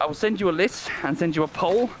I will send you a list and send you a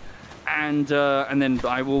poll, and then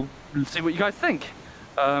I will see what you guys think.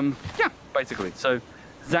 Yeah, basically. So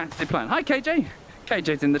that's the plan. Hi, KJ.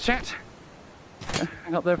 KJ's in the chat.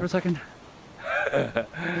 Hang up there for a second.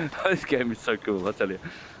 This game is so cool, I tell you.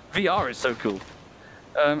 VR is so cool.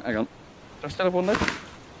 Hang on. Do I still have one left?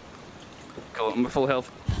 Cool, I'm at full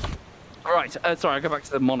health. Right, sorry, I'll go back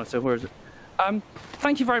to the monitor. Where is it?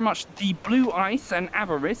 Thank you very much. The Blue Ice and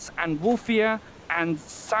Avarice and Wolfia and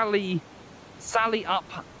Sally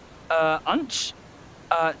Up Unch,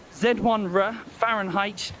 Z1R,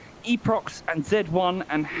 Fahrenheit, Eprox and Z1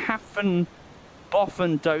 and Haffen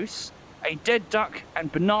Boffen Dose, a Dead Duck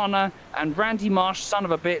and Banana and Randy Marsh, son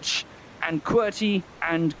of a bitch, and QWERTY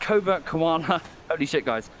and Cobra Koala. Holy shit,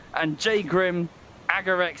 guys. And J Grim,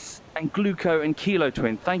 Agarex and Gluco and Kilo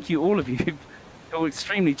Twin. Thank you, all of you. You're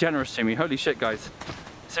extremely generous to me. Holy shit, guys.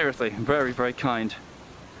 Seriously, very, very kind.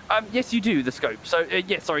 Yes, you do, the scope. So,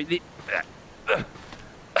 yeah, sorry. The,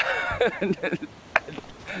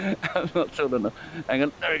 I'm not sure enough. Hang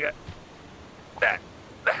on. There we go.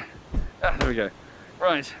 There we go.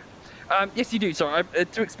 Right. Yes, you do. Sorry.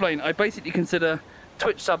 To explain, I basically consider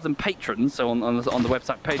Twitch subs and patrons, so on the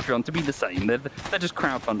website Patreon, to be the same. They're just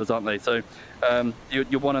crowdfunders, aren't they? So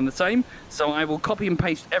you're one and the same. So I will copy and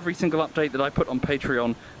paste every single update that I put on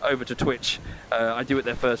Patreon over to Twitch. I do it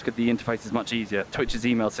there first because the interface is much easier. Twitch's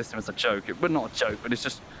email system is a joke. Well, not a joke, but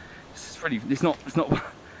it's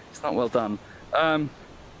not well done.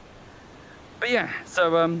 But yeah,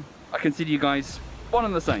 so I consider you guys one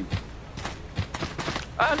and the same.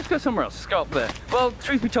 Let's go somewhere else. Let's go up there. Well,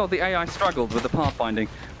 truth be told, the AI struggled with the pathfinding.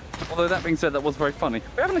 Although that being said, that was very funny.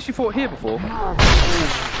 We haven't actually fought here before.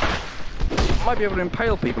 Might be able to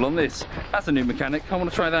impale people on this. That's a new mechanic. I want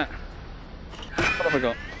to try that. What have I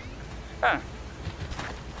got?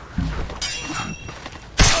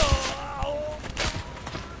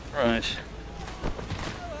 Right.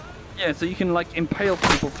 Yeah, so you can like impale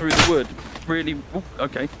people through the wood. Really. Ooh,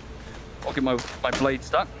 okay. I'll get my blade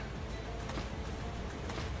stuck.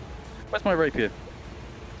 Where's my rapier?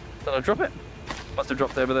 Did I drop it? Must have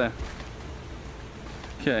dropped over there.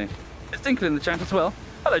 Okay. Is Dinkle in the chat as well?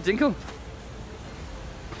 Hello, Dinkle.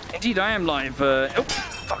 Indeed, I am live. Oh,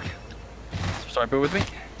 fuck. Sorry, bear with me.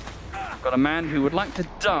 Got a man who would like to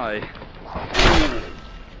die.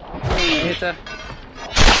 Here to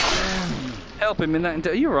help him in that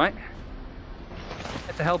endeavor. Are you alright?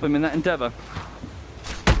 Had to help him in that endeavor.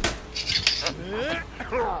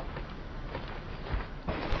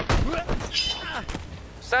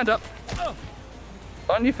 Stand up.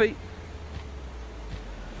 On your feet.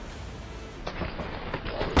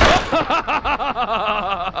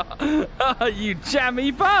 You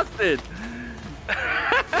jammy bastard!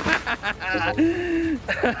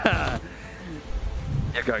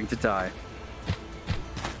 You're going to die.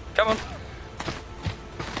 Come on.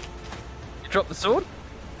 You drop the sword?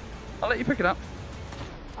 I'll let you pick it up.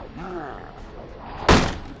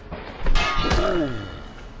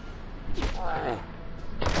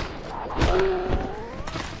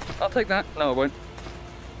 I'll take that. No, I won't.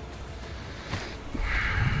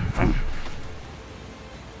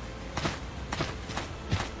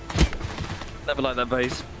 Never like that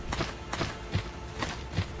vase.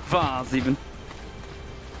 Vase, even.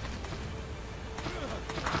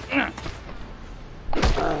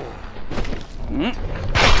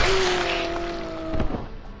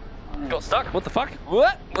 Got stuck. What the fuck?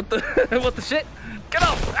 What? What the? What the shit? Get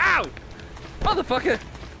off! Ow! Motherfucker!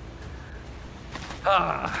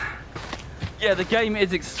 Ah. Yeah, the game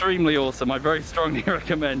is extremely awesome. I very strongly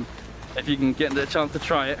recommend if you can get the chance to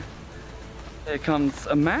try it. Here comes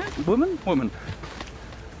a man? Woman? Woman.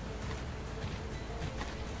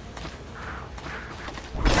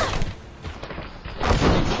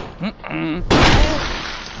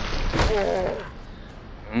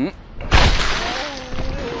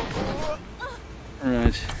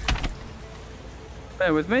 Right.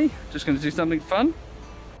 Bear with me. Just going to do something fun.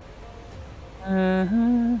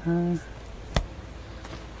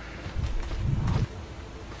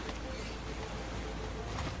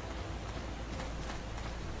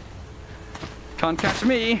 Can't catch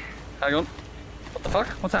me. Hang on. What the fuck?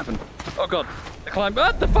 What's happened? Oh god. The climb.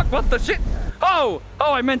 What the fuck? What the shit? Oh!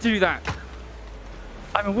 Oh, I meant to do that.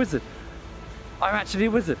 I'm a wizard. I'm actually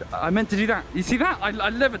a wizard. I meant to do that. You see that? I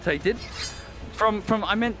levitated from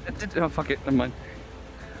I meant. Oh fuck it. Never mind.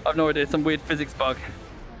 I've no idea. Some weird physics bug.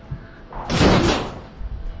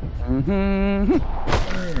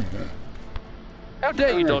 How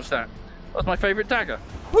dare you dodge that? That was my favourite dagger.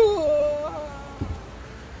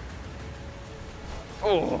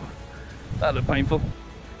 Oh, that looked painful.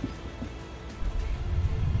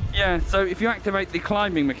 Yeah, so if you activate the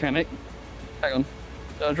climbing mechanic, hang on,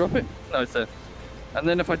 did I drop it? No, it's there. And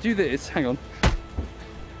then if I do this, hang on,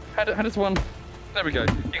 how does one, there we go.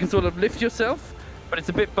 You can sort of lift yourself, but it's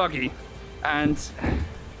a bit buggy. And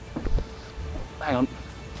Hang on.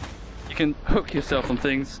 You can hook yourself on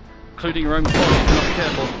things, including your own body if you're not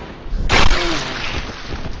careful.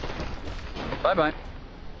 Bye-bye.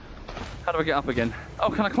 How do I get up again? Oh,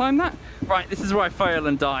 can I climb that? Right, this is where I fail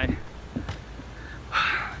and die.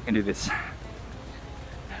 I can do this.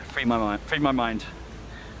 Free my mind. Free my mind.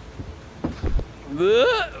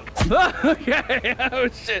 Okay. Oh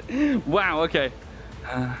shit. Wow. Okay.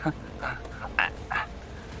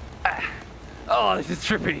 Oh, this is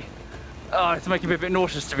trippy. Oh, it's making me a bit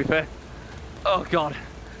nauseous, to be fair. Oh god.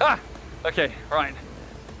 Ah. Okay. Right.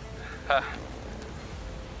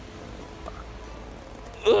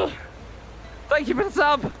 Thank you for the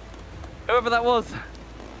sub, whoever that was.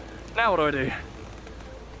 Now what do I do?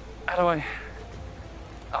 How do I?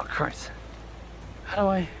 Oh Christ. How do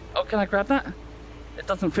I? Oh, can I grab that? It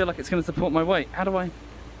doesn't feel like it's going to support my weight. How do I?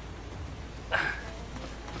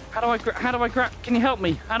 How do I grab? Can you help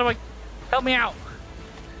me? How do I? Help me out.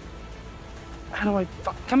 How do I?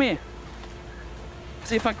 Fuck, come here.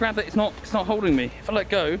 See if I grab that. It's not holding me. If I let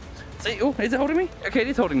go. See? Oh, is it holding me? Okay, it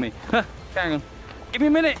is holding me. Hang on. Give me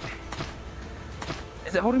a minute.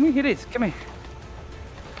 Is it holding me? It is. Come here.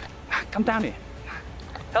 Come down here.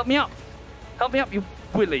 Help me up. Help me up, you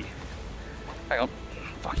willy. Hang on.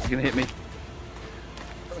 Fuck, he's gonna hit me.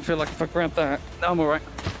 Doesn't feel like if I grab that. No, I'm alright.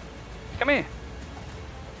 Come here.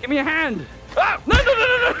 Give me a hand. Oh, no.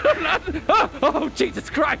 Oh, Jesus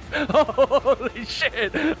Christ. Oh, holy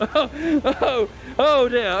shit. Oh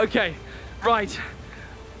dear. Okay. Right.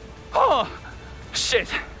 Oh, shit.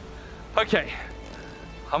 Okay.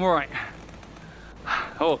 I'm alright.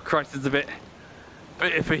 Oh, Christ, it's a bit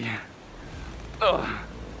iffy. Oh.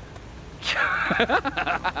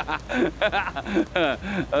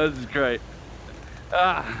 This is great.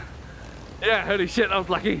 Yeah, holy shit, that was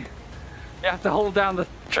lucky. You have to hold down the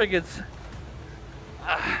triggers.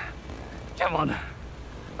 Come on.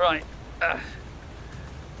 Right.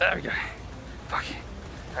 There we go. Fuck.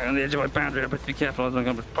 Hang on the edge of my boundary. I better be careful. I'm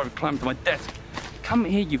going to probably climb to my desk. Come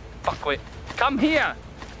here, you fuckwit. Come here.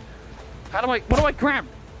 What do I grab?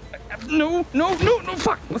 No,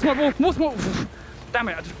 fuck. What's my wall? What's my... Damn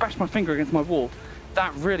it, I just bashed my finger against my wall.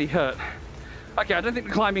 That really hurt. Okay, I don't think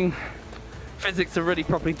the climbing physics are really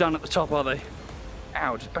properly done at the top, are they?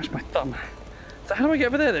 Ow, just bashed my thumb. So how do I get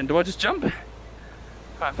over there then? Do I just jump?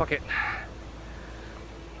 Alright, fuck it.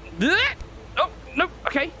 Oh, no,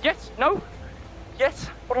 okay, yes, no. Yes,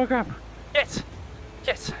 what do I grab? Yes,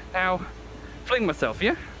 yes. Now, fling myself,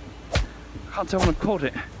 yeah? I can't tell when I've caught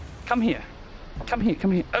it. Come here. Come here,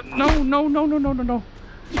 come here. No.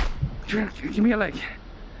 Give me a leg.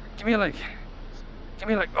 Give me a leg. Give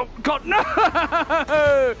me a leg. Oh, God, no!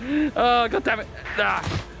 Oh, God damn it. Ah,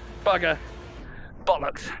 bugger.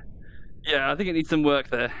 Bollocks. Yeah, I think it needs some work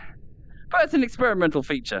there. But it's an experimental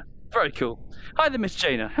feature. Very cool. Hi there, Miss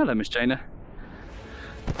Jaina. Hello, Miss Jaina.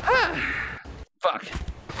 Ah, fuck.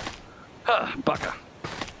 Ah, bugger.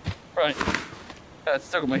 Right.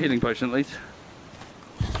 Still got my healing potion, at least.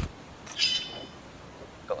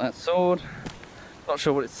 Got that sword. Not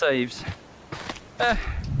sure what it saves. I'll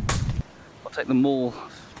take the maul.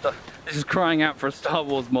 This is crying out for a Star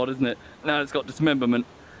Wars mod, isn't it? Now it's got dismemberment.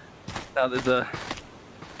 Now there's a...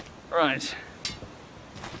 Right.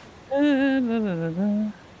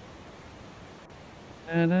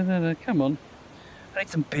 Come on. I need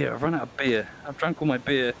some beer. I've run out of beer. I've drunk all my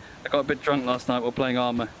beer. I got a bit drunk last night while playing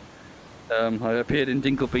Armour. I appeared in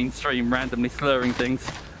Dinklebean's stream randomly slurring things.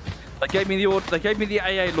 They gave me the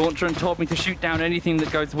AA launcher and told me to shoot down anything that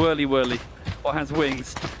goes whirly-whirly or has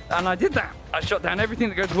wings. And I did that. I shot down everything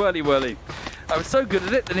that goes whirly-whirly. I was so good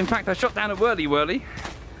at it that in fact I shot down a whirly-whirly.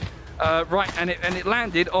 Right, and it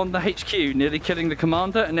landed on the HQ, nearly killing the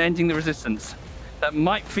commander and ending the resistance. That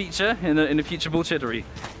might feature in a future bullshittery.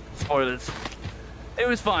 Spoilers. It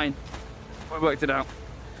was fine. We worked it out.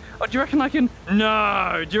 Oh, do you reckon I can...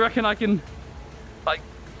 No! Do you reckon I can... Like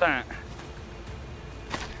that?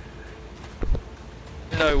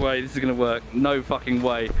 No way this is gonna work. No fucking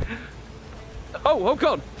way. Oh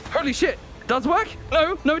god! Holy shit! It does work?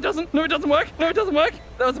 No, it doesn't. No, it doesn't work. No, it doesn't work.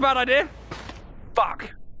 That was a bad idea.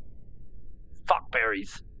 Fuck. Fuck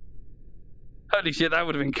berries. Holy shit, that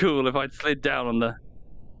would have been cool if I'd slid down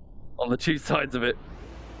on the two sides of it.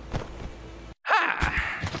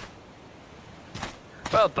 Ha!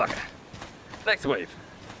 Well, bugger. Next wave.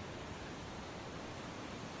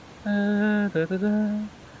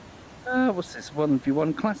 What's this?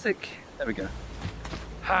 1v1 classic? There we go.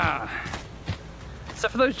 Ha! So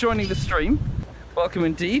for those joining the stream, welcome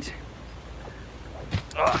indeed.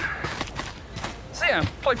 So yeah,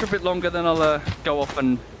 play for a bit longer, then I'll go off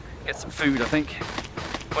and get some food, I think.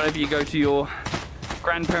 Whenever you go to your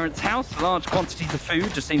grandparents' house. Large quantities of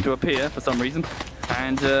food just seem to appear for some reason.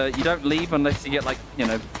 And you don't leave unless you get, like, you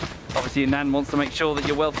know, obviously your nan wants to make sure that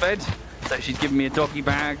you're well fed. So she's given me a doggy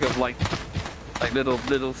bag of like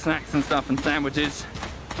little snacks and stuff and sandwiches.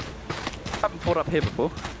 Haven't fought up here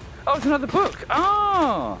before. Oh, it's another book.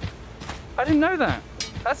 Ah, I didn't know that.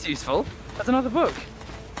 That's useful. That's another book.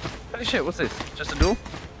 Holy shit, what's this? Just a door?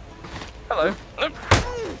 Hello. Nope.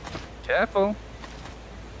 Careful.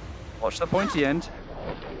 Watch the pointy end.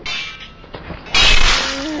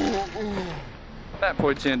 That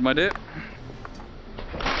pointy end, my dear.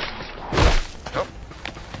 Oh,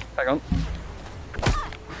 hang on.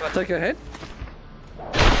 Can I take her head?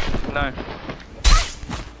 No.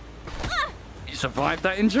 You survived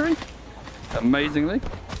that injury? Amazingly.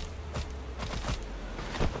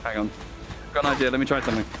 Hang on. Got an idea, let me try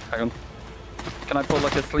something. Hang on. Can I pull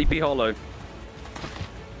like a Sleepy Hollow?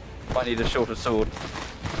 Might need a shorter sword.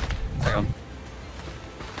 Hang on.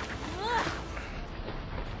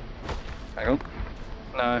 Hang on.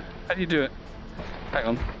 No. How do you do it? Hang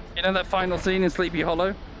on. You know that final scene in Sleepy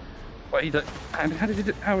Hollow? Where he how did he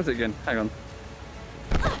do, how was it again? Hang on.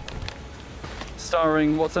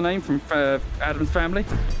 Starring, what's her name from Adam's Family?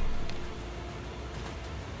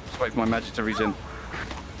 Just wait for my magic to reach in.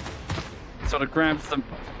 Sort of grabs them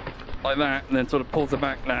like that and then sort of pulls her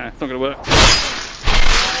back. Nah, it's not gonna work.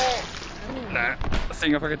 Nah,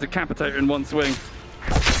 seeing if I can decapitate her in one swing.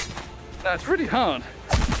 Nah, it's really hard.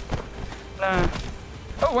 Nah.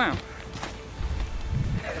 Oh wow.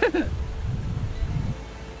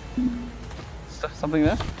 Something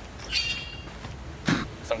there?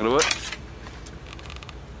 It's not gonna work.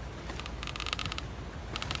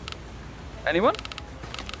 Anyone?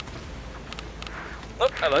 Oh,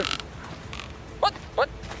 hello. What? What?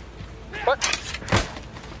 What?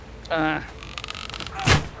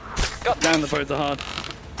 God damn, the birds are hard.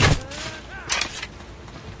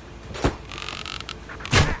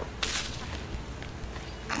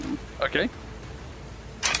 Okay.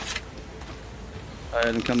 I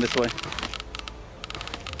didn't come this way.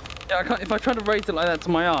 Yeah, I can't, if I try to raise it like that to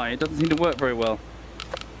my eye, it doesn't seem to work very well.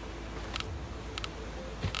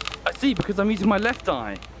 I see, because I'm using my left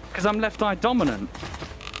eye. Because I'm left eye dominant.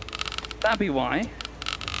 That'd be why.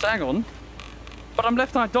 So hang on. But I'm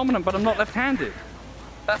left eye dominant, but I'm not left-handed.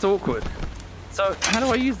 That's awkward. So how do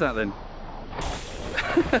I use that then?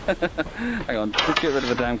 Hang on, let's get rid of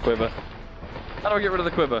the damn quiver. How do I get rid of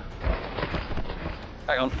the quiver?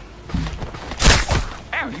 Hang on.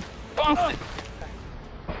 Ow, you bastard!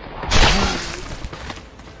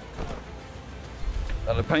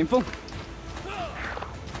 That look painful.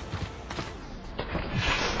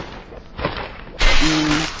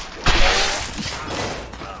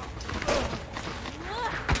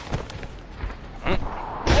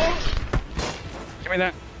 Give me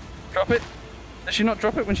that. Drop it. Does she not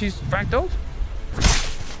drop it when she's ragdolled?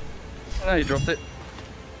 No, you dropped it.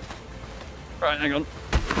 Right, hang on.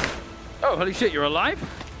 Oh, holy shit, you're alive?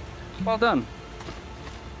 Well done.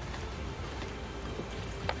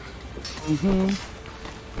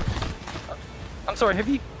 I'm sorry,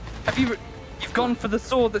 you've gone for the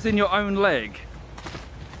sword that's in your own leg?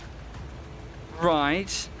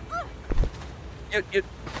 Right. You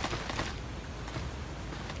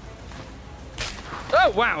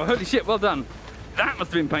Oh wow, holy shit, well done. That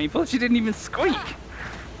must have been painful, she didn't even squeak.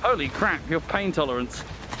 Holy crap, your pain tolerance.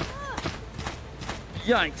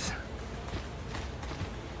 Yikes.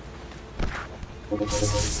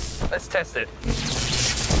 Let's test it.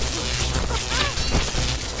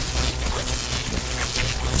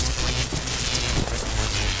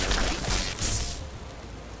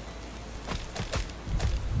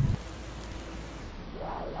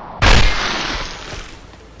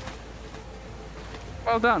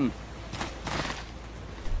 Well done.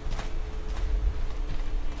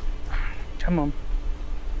 Come on.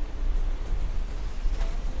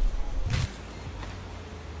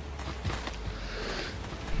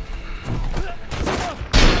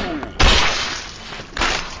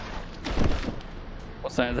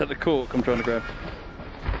 What's that? Is that the cork I'm trying to grab?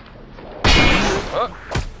 Oh!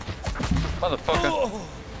 Motherfucker.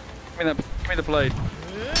 Give me the blade.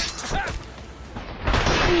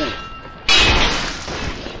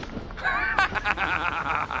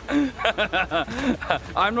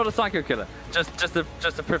 I'm not a psycho killer. Just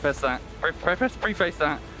to preface that. Preface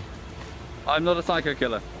that. I'm not a psycho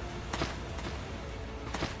killer.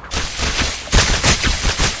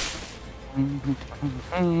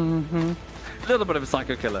 A little bit of a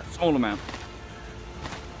psycho killer, small amount.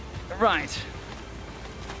 Right.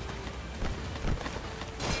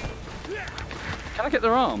 Can I get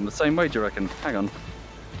their arm the same way, do you reckon? Hang on.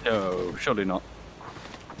 No, surely not.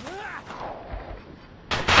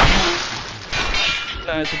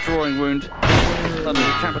 It's a drawing wound. Not a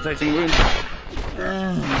decapitating wound.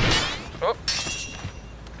 Oh.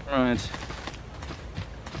 Right.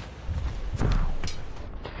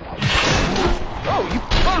 Oh, you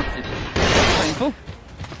bastard! That's painful.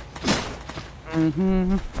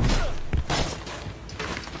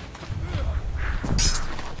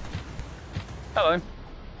 Hello.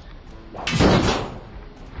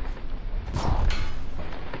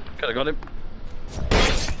 Could have got him.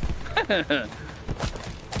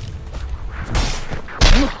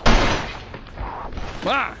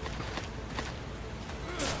 Ah!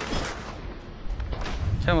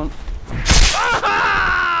 Come on.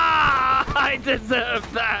 Ah! I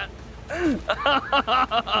deserve that!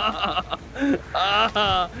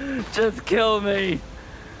 Just kill me.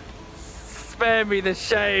 Spare me the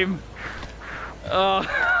shame. Oh.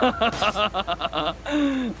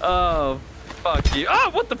 Oh, fuck you. Oh,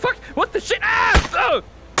 what the fuck? What the shit? Ah! Oh!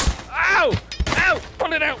 Ow! Ow!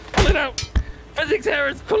 Pull it out! Pull it out! Physics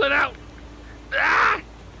errors! Pull it out! Ah!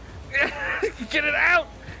 Get it out!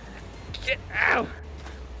 Get out!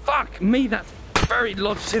 Fuck me, that's very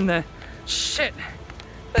lodged in there. Shit!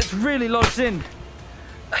 That's really lodged in.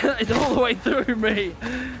 It's all the way through me.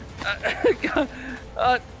 Hang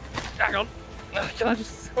on. Can I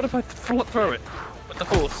just... What if I throw it with the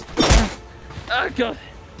force? Oh god.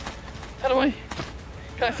 How do I...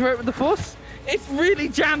 Can I throw it with the force? It's really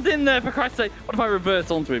jammed in there, for Christ's sake. What if I reverse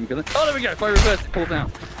onto him? Oh, there we go. If I reverse, it pulls out.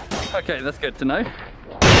 Okay, that's good to know.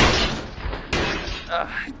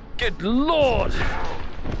 Good lord.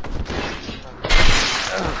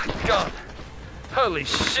 Oh, God. Holy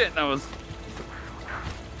shit, that was...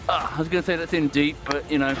 I was going to say that's in deep, but,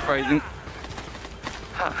 you know, phrasing.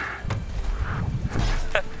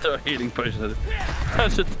 Throw a healing potion at it.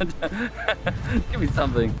 Give me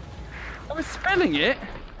something. I was spelling it.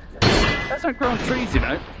 Those don't grow on trees, you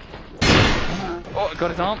know. Oh, I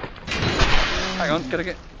got his arm. Hang on, gotta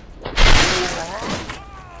get...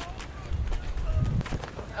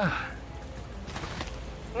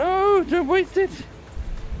 No, don't waste it.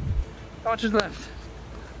 How much is left?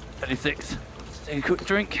 36. Let's take a quick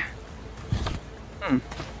drink.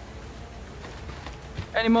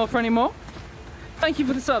 Any more for any more? Thank you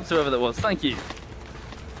for the subs, whoever that was. Thank you.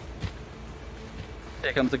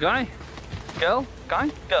 Here comes the guy. Girl. Guy.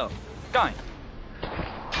 Girl. Guy.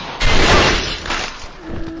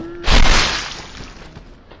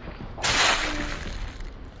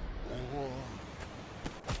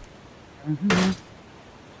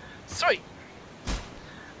 Sweet. A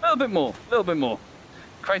little bit more. A little bit more.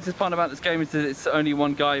 Craziest part about this game is that it's only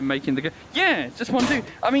one guy making the game. Yeah, it's just one dude.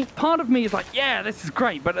 I mean, part of me is like, yeah, this is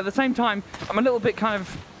great, but at the same time, I'm a little bit kind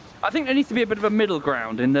of... I think there needs to be a bit of a middle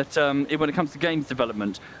ground in that when it comes to games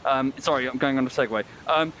development. Sorry, I'm going on a segue.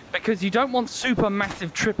 Because you don't want super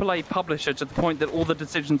massive AAA publisher to the point that all the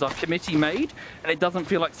decisions are committee made and it doesn't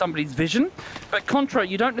feel like somebody's vision. But contra,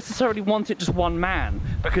 you don't necessarily want it just one man,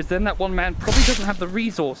 because then that one man probably doesn't have the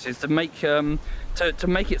resources to make to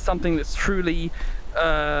make it something that's truly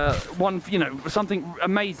something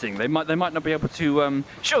amazing. They might not be able to.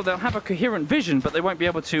 Sure, they'll have a coherent vision, but they won't be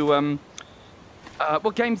able to.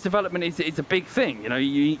 Well, games development is a big thing. You know,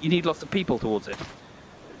 you need lots of people towards it.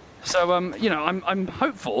 So, you know, I'm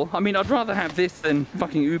hopeful. I mean, I'd rather have this than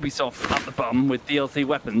fucking Ubisoft up the bum with DLC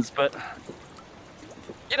weapons, but...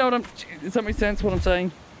 You know what does that make sense, what I'm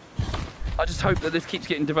saying? I just hope that this keeps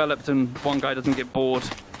getting developed and one guy doesn't get bored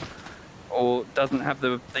or doesn't have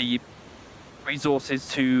the resources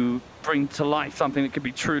to bring to life something that could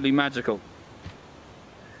be truly magical.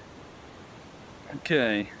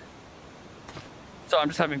 Okay. So I'm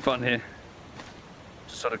just having fun here.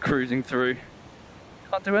 Just sort of cruising through.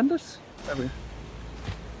 Can't do endless? There we go.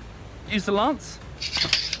 Use the lance?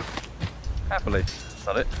 Happily. That's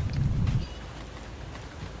not it.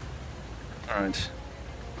 Alright.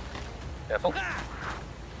 Careful.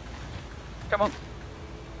 Come on.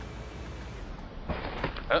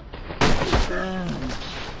 There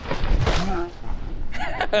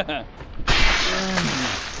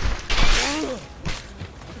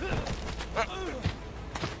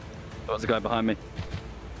was a guy behind me.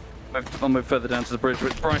 I'll move further down to the bridge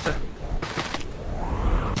where it's brighter.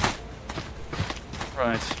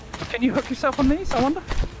 Right. Can you hook yourself on these, I wonder?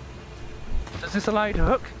 Does this allow you to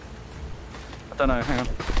hook? I don't know, hang on.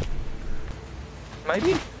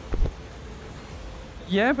 Maybe?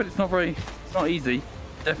 Yeah, but it's not easy.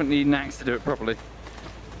 Definitely knacks to do it properly.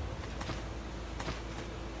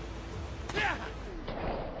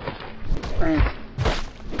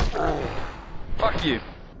 Fuck you.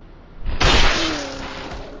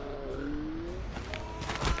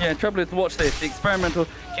 Yeah, trouble is, watch this. The experimental...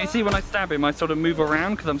 Can you see when I stab him, I sort of move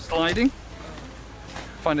around because I'm sliding?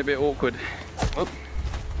 find it a bit awkward. Oh.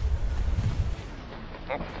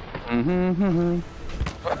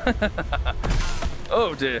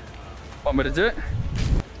 Oh dear. Want me to do it?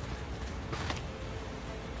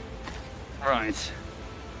 Right.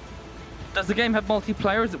 Does the game have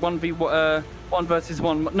multiplayer? Is it 1 versus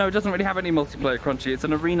 1? No, it doesn't really have any multiplayer, Crunchy. It's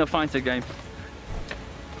an arena fighter game.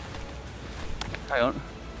 Hang on.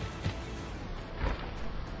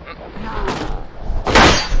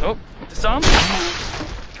 Oh, disarm.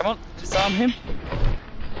 Come on, disarm him.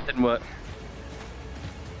 Didn't work.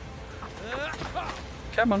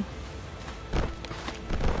 Come on.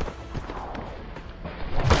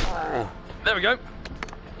 There we go.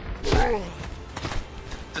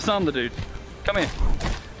 Disarm the dude. Come here.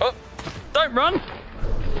 Oh, don't run.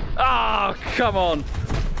 Oh, come on.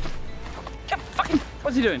 Fucking,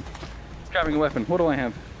 what's he doing? He's grabbing a weapon. What do I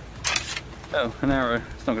have? Oh, an arrow.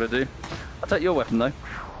 It's not going to do. I'll take your weapon though.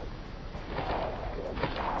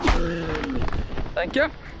 Thank you.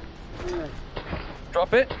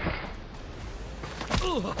 Drop it.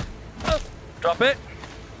 Drop it.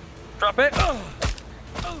 Drop it.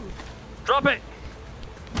 Drop it.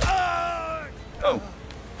 Oh.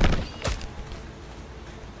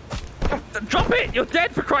 Drop it! You're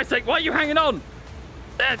dead, for Christ's sake! Why are you hanging on?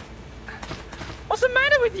 Dead. What's the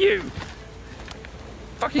matter with you?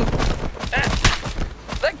 Fucking...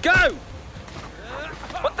 let go!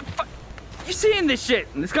 What the fuck? You seeing this shit?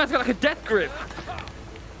 And this guy's got like a death grip.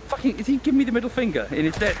 Fucking... is he giving me the middle finger in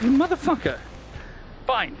his death? You motherfucker!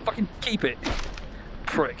 Fine, fucking keep it.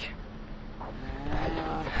 Prick.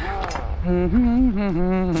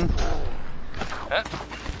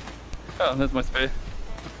 Oh, there's my spear.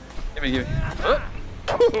 Give me.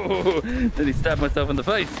 Oh. Did he stab myself in the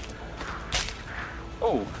face?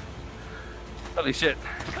 Oh. Holy shit.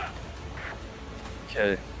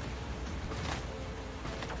 Okay.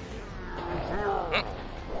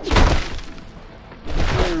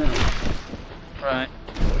 Right.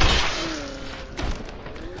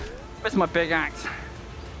 Where's my big axe?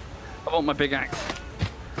 I want my big axe.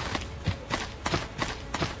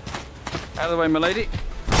 Out of the way, my lady.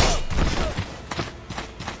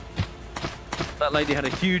 That lady had a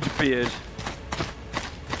huge beard.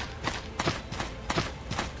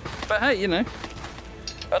 But hey, you know,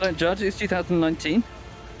 I don't judge. It's 2019.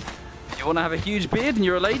 If you want to have a huge beard and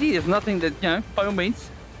you're a lady, there's nothing that, you know, by all means.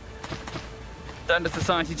 Don't let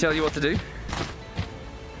society tell you what to do.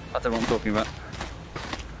 I don't know what I'm talking about.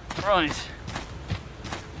 Right.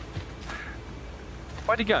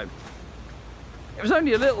 Where'd he go? It was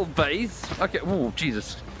only a little vase. Okay. Oh,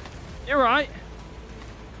 Jesus. You're right.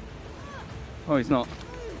 Oh, he's not.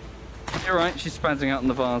 You're right. She's spazzing out in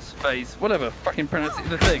the vase. Whatever. Fucking pronounce it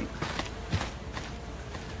the thing.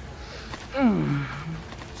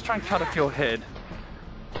 Let's try and cut off your head.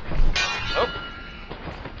 Oh.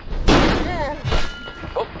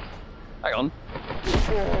 Oh. Hang on.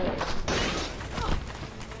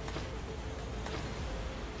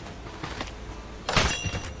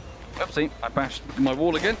 Oopsie, I bashed my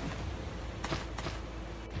wall again.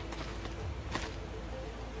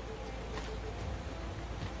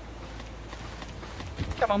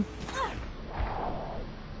 Come on.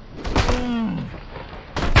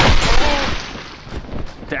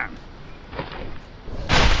 Damn.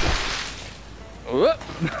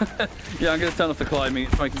 Yeah, I'm going to turn off the climbing.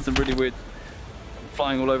 It's making some really weird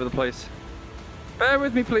flying all over the place. Bear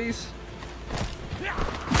with me, please.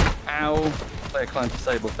 Ow. Player climb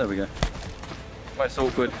disabled. There we go. Most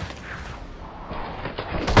awkward.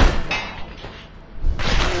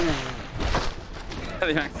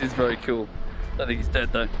 The axe is very cool. I think he's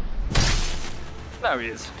dead though. No, he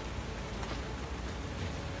is.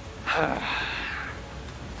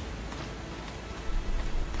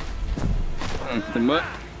 Didn't work.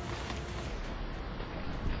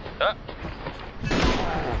 Ah.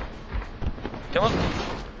 Come on.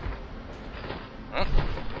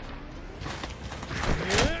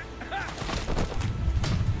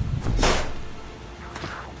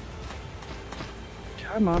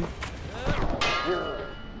 Come on.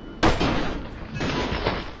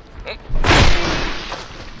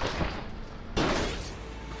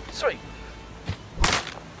 Sweet.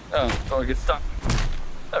 Oh, thought I get stuck.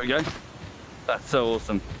 There we go. That's so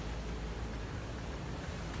awesome.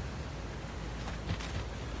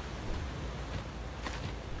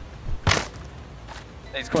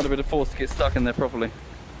 Needs quite a bit of force to get stuck in there properly.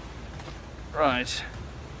 Right.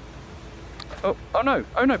 Oh no,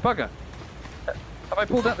 bugger. Have I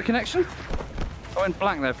pulled out the connection? I went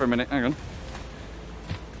black there for a minute, hang on.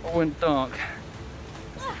 I went dark.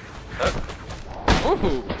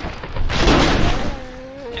 Ooh.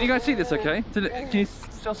 Can you guys see this okay? Can you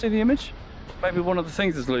still see the image? Maybe one of the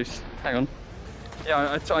things is loose. Hang on.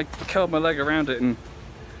 Yeah, I curled my leg around it and...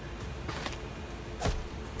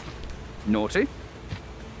 Naughty.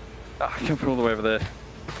 Ah, I can't put all the way over there.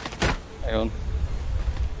 Hang on.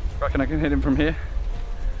 Reckon I can hit him from here.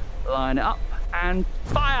 Line it up and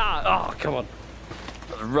fire! Oh, come on.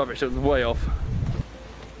 That was rubbish, it was way off.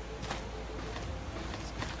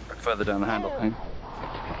 Back further down the handle. Hang on.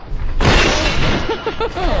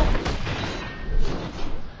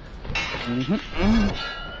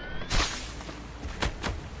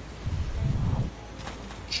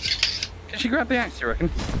 Can she grab the axe, you reckon?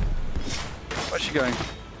 Where's she going?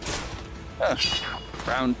 Oh,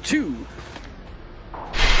 round 2.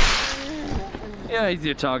 Yeah,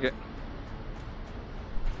 easier target.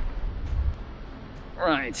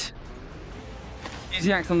 Right. Use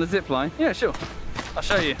the axe on the zip line? Yeah, sure. I'll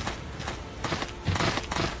show you.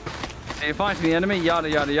 So you're fighting the enemy, yada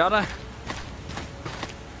yada yada.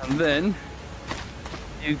 And then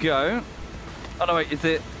you go. Oh no, wait, is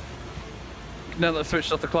it? Now that I've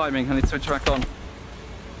switched off the climbing, I need to switch back on.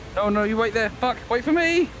 No, no, you wait there. Fuck, wait for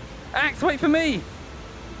me! Axe, wait for me!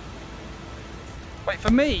 Wait for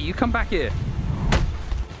me, you come back here.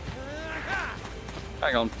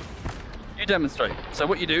 Hang on. You demonstrate. So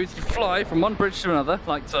what you do is you fly from one bridge to another,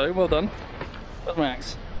 like so. Well done. Where's my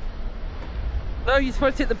axe? No, you're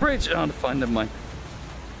supposed to hit the bridge. Oh, fine, never mind.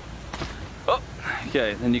 Oh,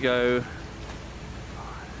 okay, then you go.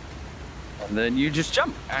 And then you just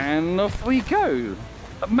jump, and off we go.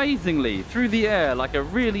 Amazingly, through the air, like a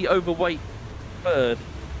really overweight bird.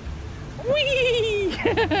 Whee!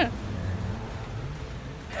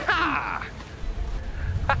 Ha!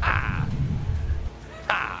 Ha!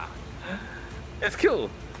 Ha! It's cool.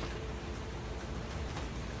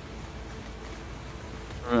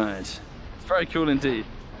 Right. It's very cool indeed.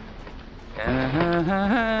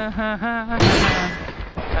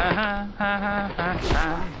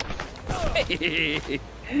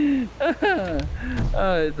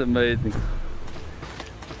 Oh, it's amazing.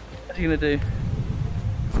 What's he gonna do?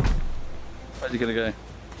 Where's he gonna go?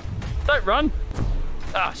 Don't run!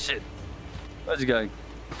 Ah, shit. Where's he going?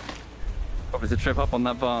 Probably to trip up on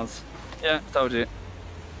that vase. Yeah, told you.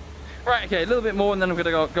 Right, okay, a little bit more and then I'm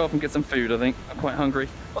gonna go off and get some food, I think. I'm quite hungry.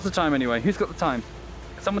 What's the time anyway? Who's got the time?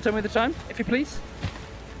 Can someone tell me the time, if you please?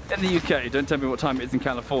 In the UK, don't tell me what time it is in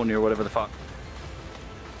California or whatever the fuck.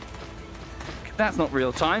 That's not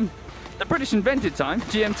real time. The British invented time,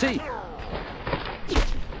 GMT.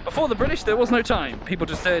 Before the British, there was no time. People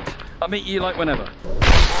just said, I'll meet you like whenever.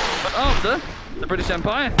 But after the British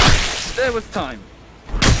Empire, there was time.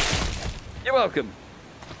 You're welcome.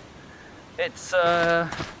 It's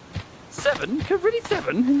 7? Really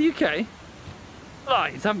 7 in the UK?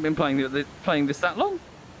 Lies, haven't been playing this that long.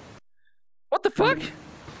 What the fuck?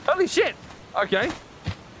 Holy shit! Okay. I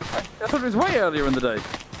thought it was way earlier in the day.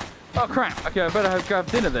 Oh crap, okay, I better go have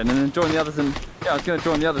dinner then and then join the others and... Yeah, I was going to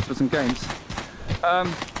join the others for some games. One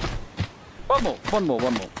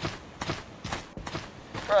more.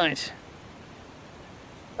 Right.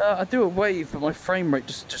 I do a wave, but my frame rate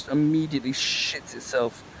just immediately shits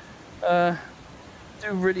itself. Do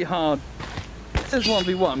really hard. It says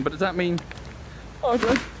 1v1, but does that mean... Oh,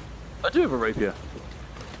 I do have a rapier.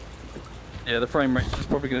 Yeah, the frame rate's just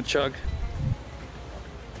probably going to chug.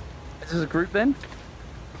 Is this a group then?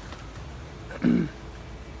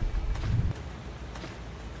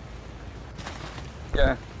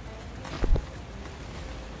 Yeah.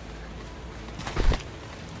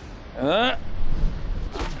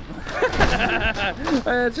 I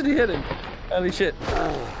actually hit him. Holy shit.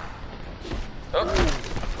 Oh.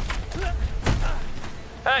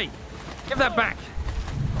 Hey! Give that back!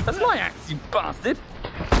 That's my axe, you bastard!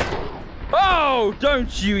 Oh!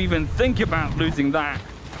 Don't you even think about losing that!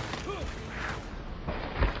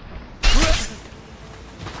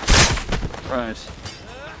 Right.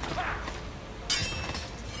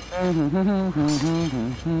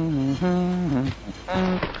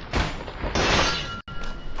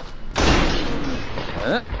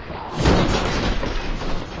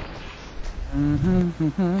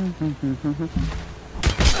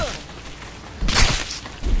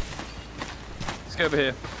 Let's go over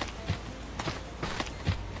here.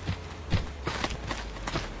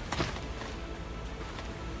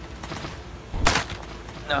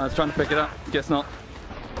 No, I was trying to pick it up. Guess not.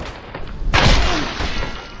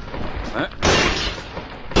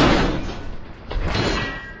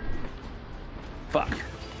 Fuck.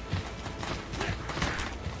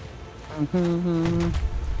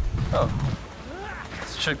 Oh.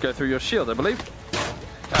 This should go through your shield, I believe.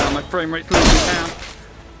 My frame rate's losing down.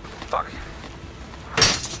 Fuck.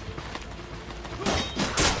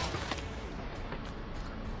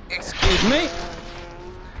 Excuse Excuse me?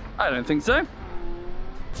 I don't think so.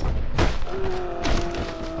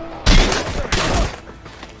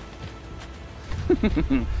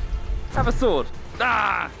 Have a sword.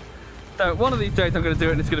 Ah! So one of these days I'm going to do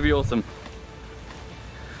it and it's going to be awesome.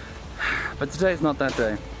 But today's not that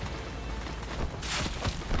day.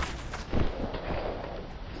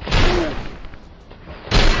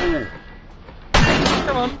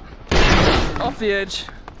 Come on. Off the edge.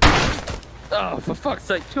 Oh, for fuck's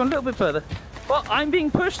sake. Go on a little bit further. Well, I'm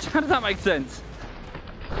being pushed? How does that make sense?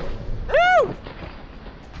 Woo!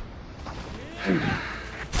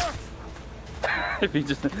 If he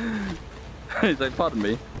just... He's like, pardon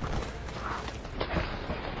me.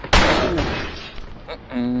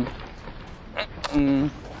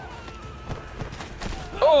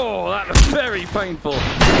 Oh, that was very painful.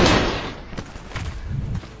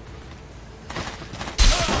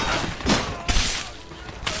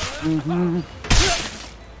 Yeah,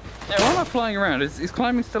 why am I flying around? Is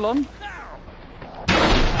climbing still on?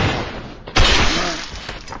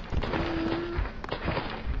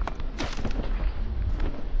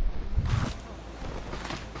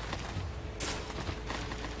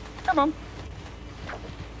 Come on.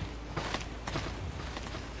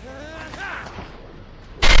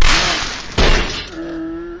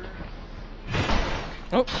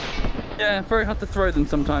 Oh, yeah, very hard to throw them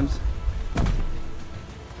sometimes.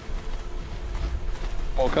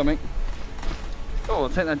 More coming. Oh, I'll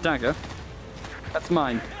take that dagger. That's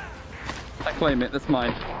mine. I claim it, that's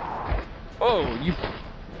mine. Oh, you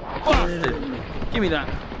bastard! Give me that.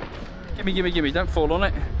 Gimme. Don't fall on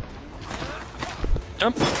it.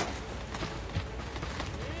 Jump.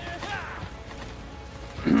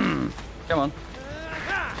 Come on.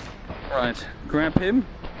 Right, grab him.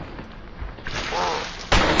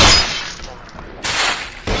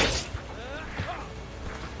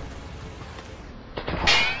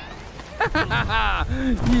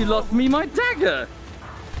 You lost me my dagger!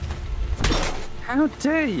 How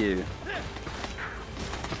dare you?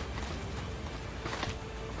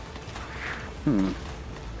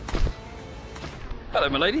 Hello,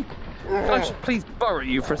 my lady. Can I just please borrow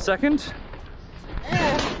you for a second?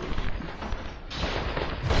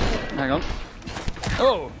 Hang on.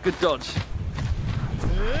 Oh, good dodge.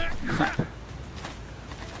 Crap.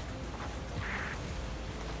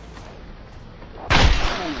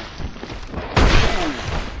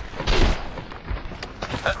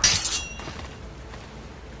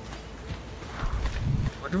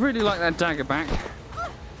 Would really like that dagger back,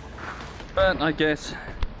 but I guess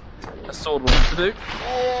a sword will have to do.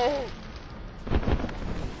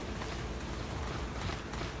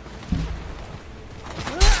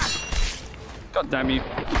 God damn you.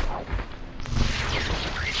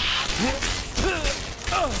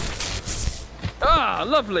 Ah,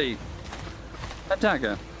 lovely! A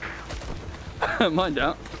dagger. Mind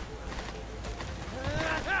out.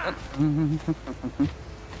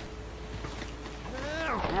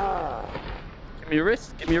 Give me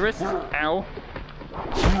your wrist, Ow.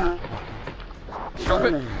 Drop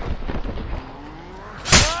it.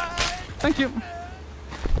 Thank you.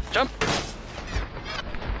 Jump.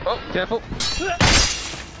 Oh, careful.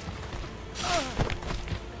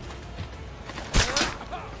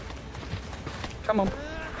 Come on.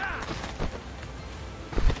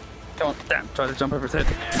 Come on, damn, try to jump over his head.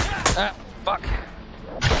 Ah, fuck.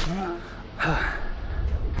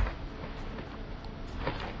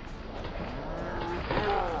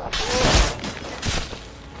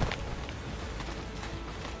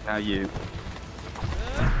 Now you.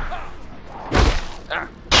 Ah.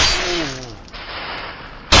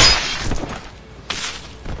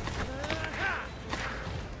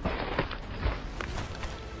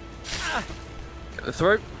 Get the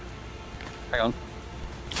throat. Hang on.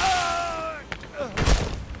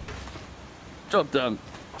 Job done.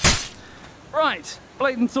 Right,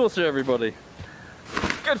 Blade Sorcery, everybody.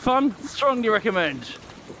 Good fun, strongly recommend.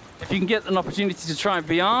 If you can get an opportunity to try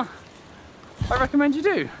VR, I recommend you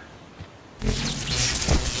do.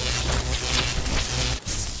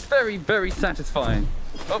 Very, very satisfying.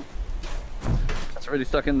 Oh, that's really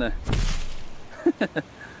stuck in there.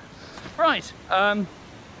 Right, when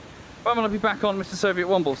will I be back on Mr.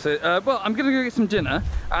 SovietWomble? So, well, I'm going to go get some dinner,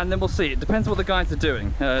 and then we'll see. It depends what the guys are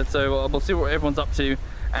doing. So we'll see what everyone's up to.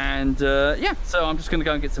 And yeah, so I'm just going to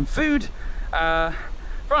go and get some food.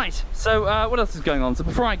 Right, so what else is going on? So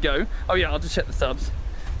before I go, oh yeah, I'll just check the subs.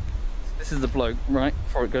 This is a bloke, right,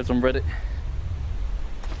 before it goes on Reddit.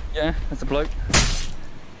 Yeah, that's a bloke.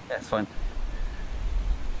 Yeah, it's fine.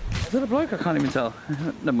 Is that a bloke? I can't even tell.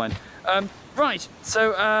 Never mind. Right,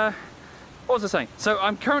 so What was I saying? So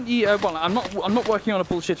I'm currently, well, I'm not working on a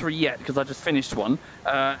bullshittery yet because I just finished one,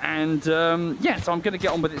 yeah, so I'm going to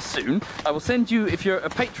get on with it soon. I will send you, if you're a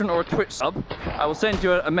patron or a Twitch sub, I will send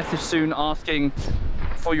you a message soon asking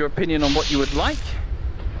for your opinion on what you would like,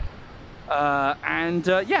 yeah, and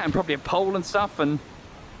probably a poll and stuff. And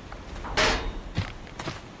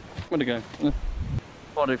where'd it go? I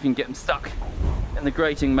wonder if you can get them stuck in the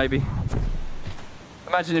grating, maybe.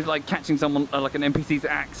 Imagine if, like, catching someone like an NPC's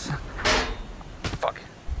axe. Fuck.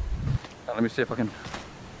 Now, let me see if I can.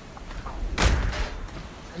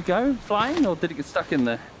 Did it go flying, or did it get stuck in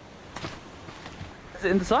there? Is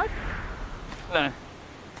it in the side? No.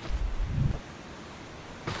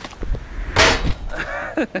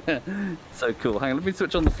 So cool. Hang on, let me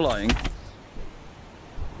switch on the flying.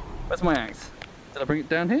 Where's my axe? Did I bring it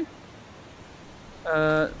down here?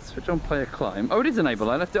 Switch on player climb. Oh, it is enabled.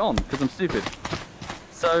 I left it on because I'm stupid.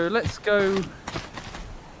 So let's go.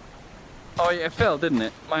 Oh yeah, it fell, didn't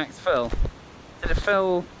it? My axe fell. Did it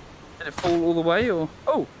fall all the way, or?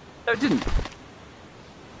 Oh, no, it didn't.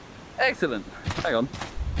 Excellent. Hang on.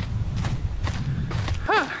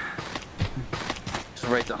 Just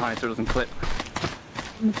raise it high so it doesn't clip.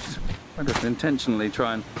 Maybe I should intentionally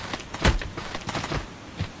try and.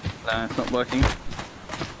 Nah, it's not working.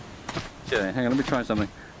 Okay, hang on, let me try something.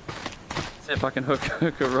 See if I can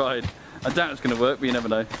hook a ride. I doubt it's going to work, but you never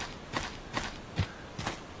know.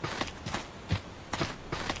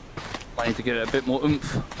 I need to get it a bit more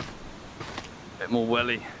oomph. A bit more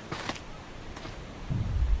welly.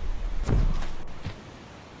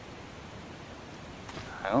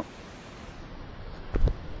 Hang on.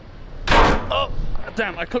 Oh,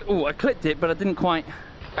 damn, I clipped it, but I didn't quite.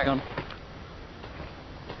 Hang on.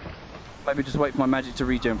 Maybe just wait for my magic to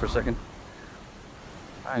regen for a second.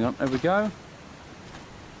 Hang on, there we go.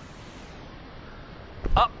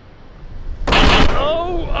 Up.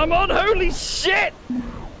 Oh, I'm on, holy shit!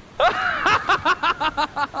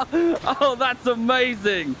 Oh, that's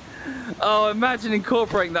amazing. Oh, imagine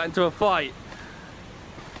incorporating that into a fight.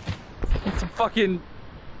 It's a fucking...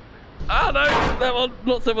 Oh no, that one,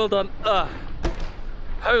 not so well done.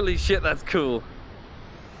 Holy shit, that's cool.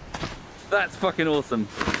 That's fucking awesome.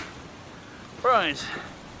 Right.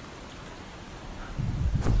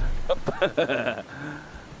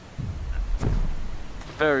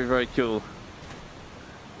 Very, very cool.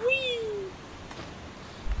 Whee!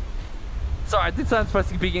 Sorry, I did sound supposed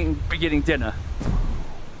to be getting dinner.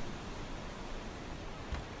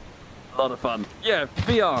 A lot of fun. Yeah,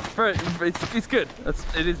 VR. It's good.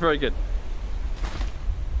 It is very good.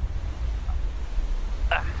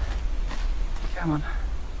 Come on.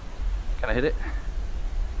 Can I hit it?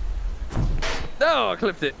 No, I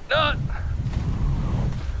clipped it. No.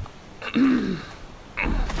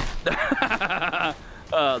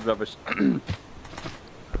 Oh, that's rubbish. Can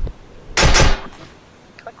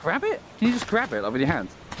I grab it? Can you just grab it, like, with your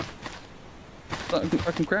hands?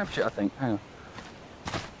 I can grab shit, I think. Hang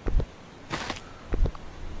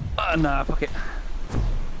on. Nah, fuck it.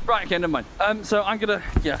 Right, okay, never mind. So I'm gonna,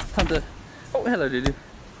 yeah, time to... Oh, hello, Lulu.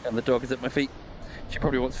 And the dog is at my feet. She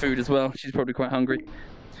probably wants food as well. She's probably quite hungry.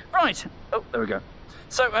 Right. Oh, there we go.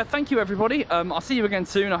 So thank you, everybody. I'll see you again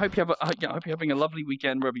soon. I hope you're having a lovely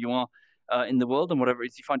weekend wherever you are in the world and whatever it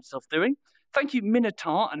is you find yourself doing. Thank you,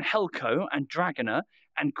 Minotaur and Helco and Dragoner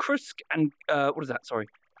and Krusk and what is that? Sorry,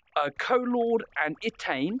 Co-Lord and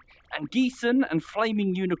Itane and Geeson and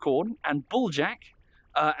Flaming Unicorn and Bulljack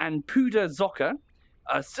and Puda Zoka,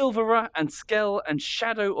 Silvera and Skell and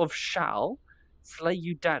Shadow of Shal. Slay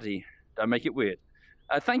you, Daddy. Don't make it weird.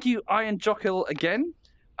 Thank you, Iron Jockle again.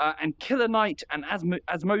 And Killer Knight and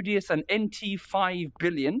Asmodeus and NT5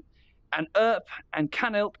 Billion and Erp and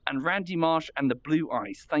Canelp and Randy Marsh and the Blue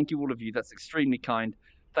Ice. Thank you, all of you. That's extremely kind.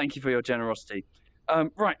 Thank you for your generosity.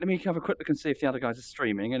 Right, let me have a quick look and see if the other guys are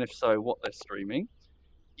streaming, and if so, what they're streaming.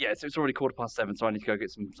 Yes, it's already 7:15, so I need to go get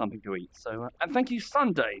something to eat. So, and thank you,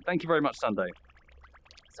 Sunday. Thank you very much, Sunday.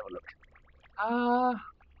 Let's have a look.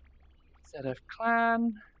 ZF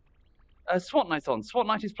Clan. SWAT Knight's on. SWAT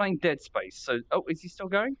Knight is playing Dead Space. So, oh, is he still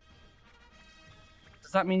going?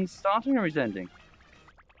 Does that mean he's starting or he's ending?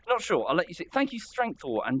 Not sure. I'll let you see. Thank you,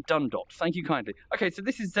 Strengthor and Dundot. Thank you kindly. Okay, so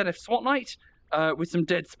this is ZF SWAT Knight with some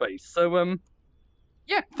Dead Space. So,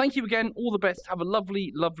 yeah, thank you again. All the best. Have a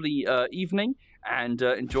lovely, lovely evening and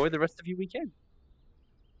enjoy the rest of your weekend.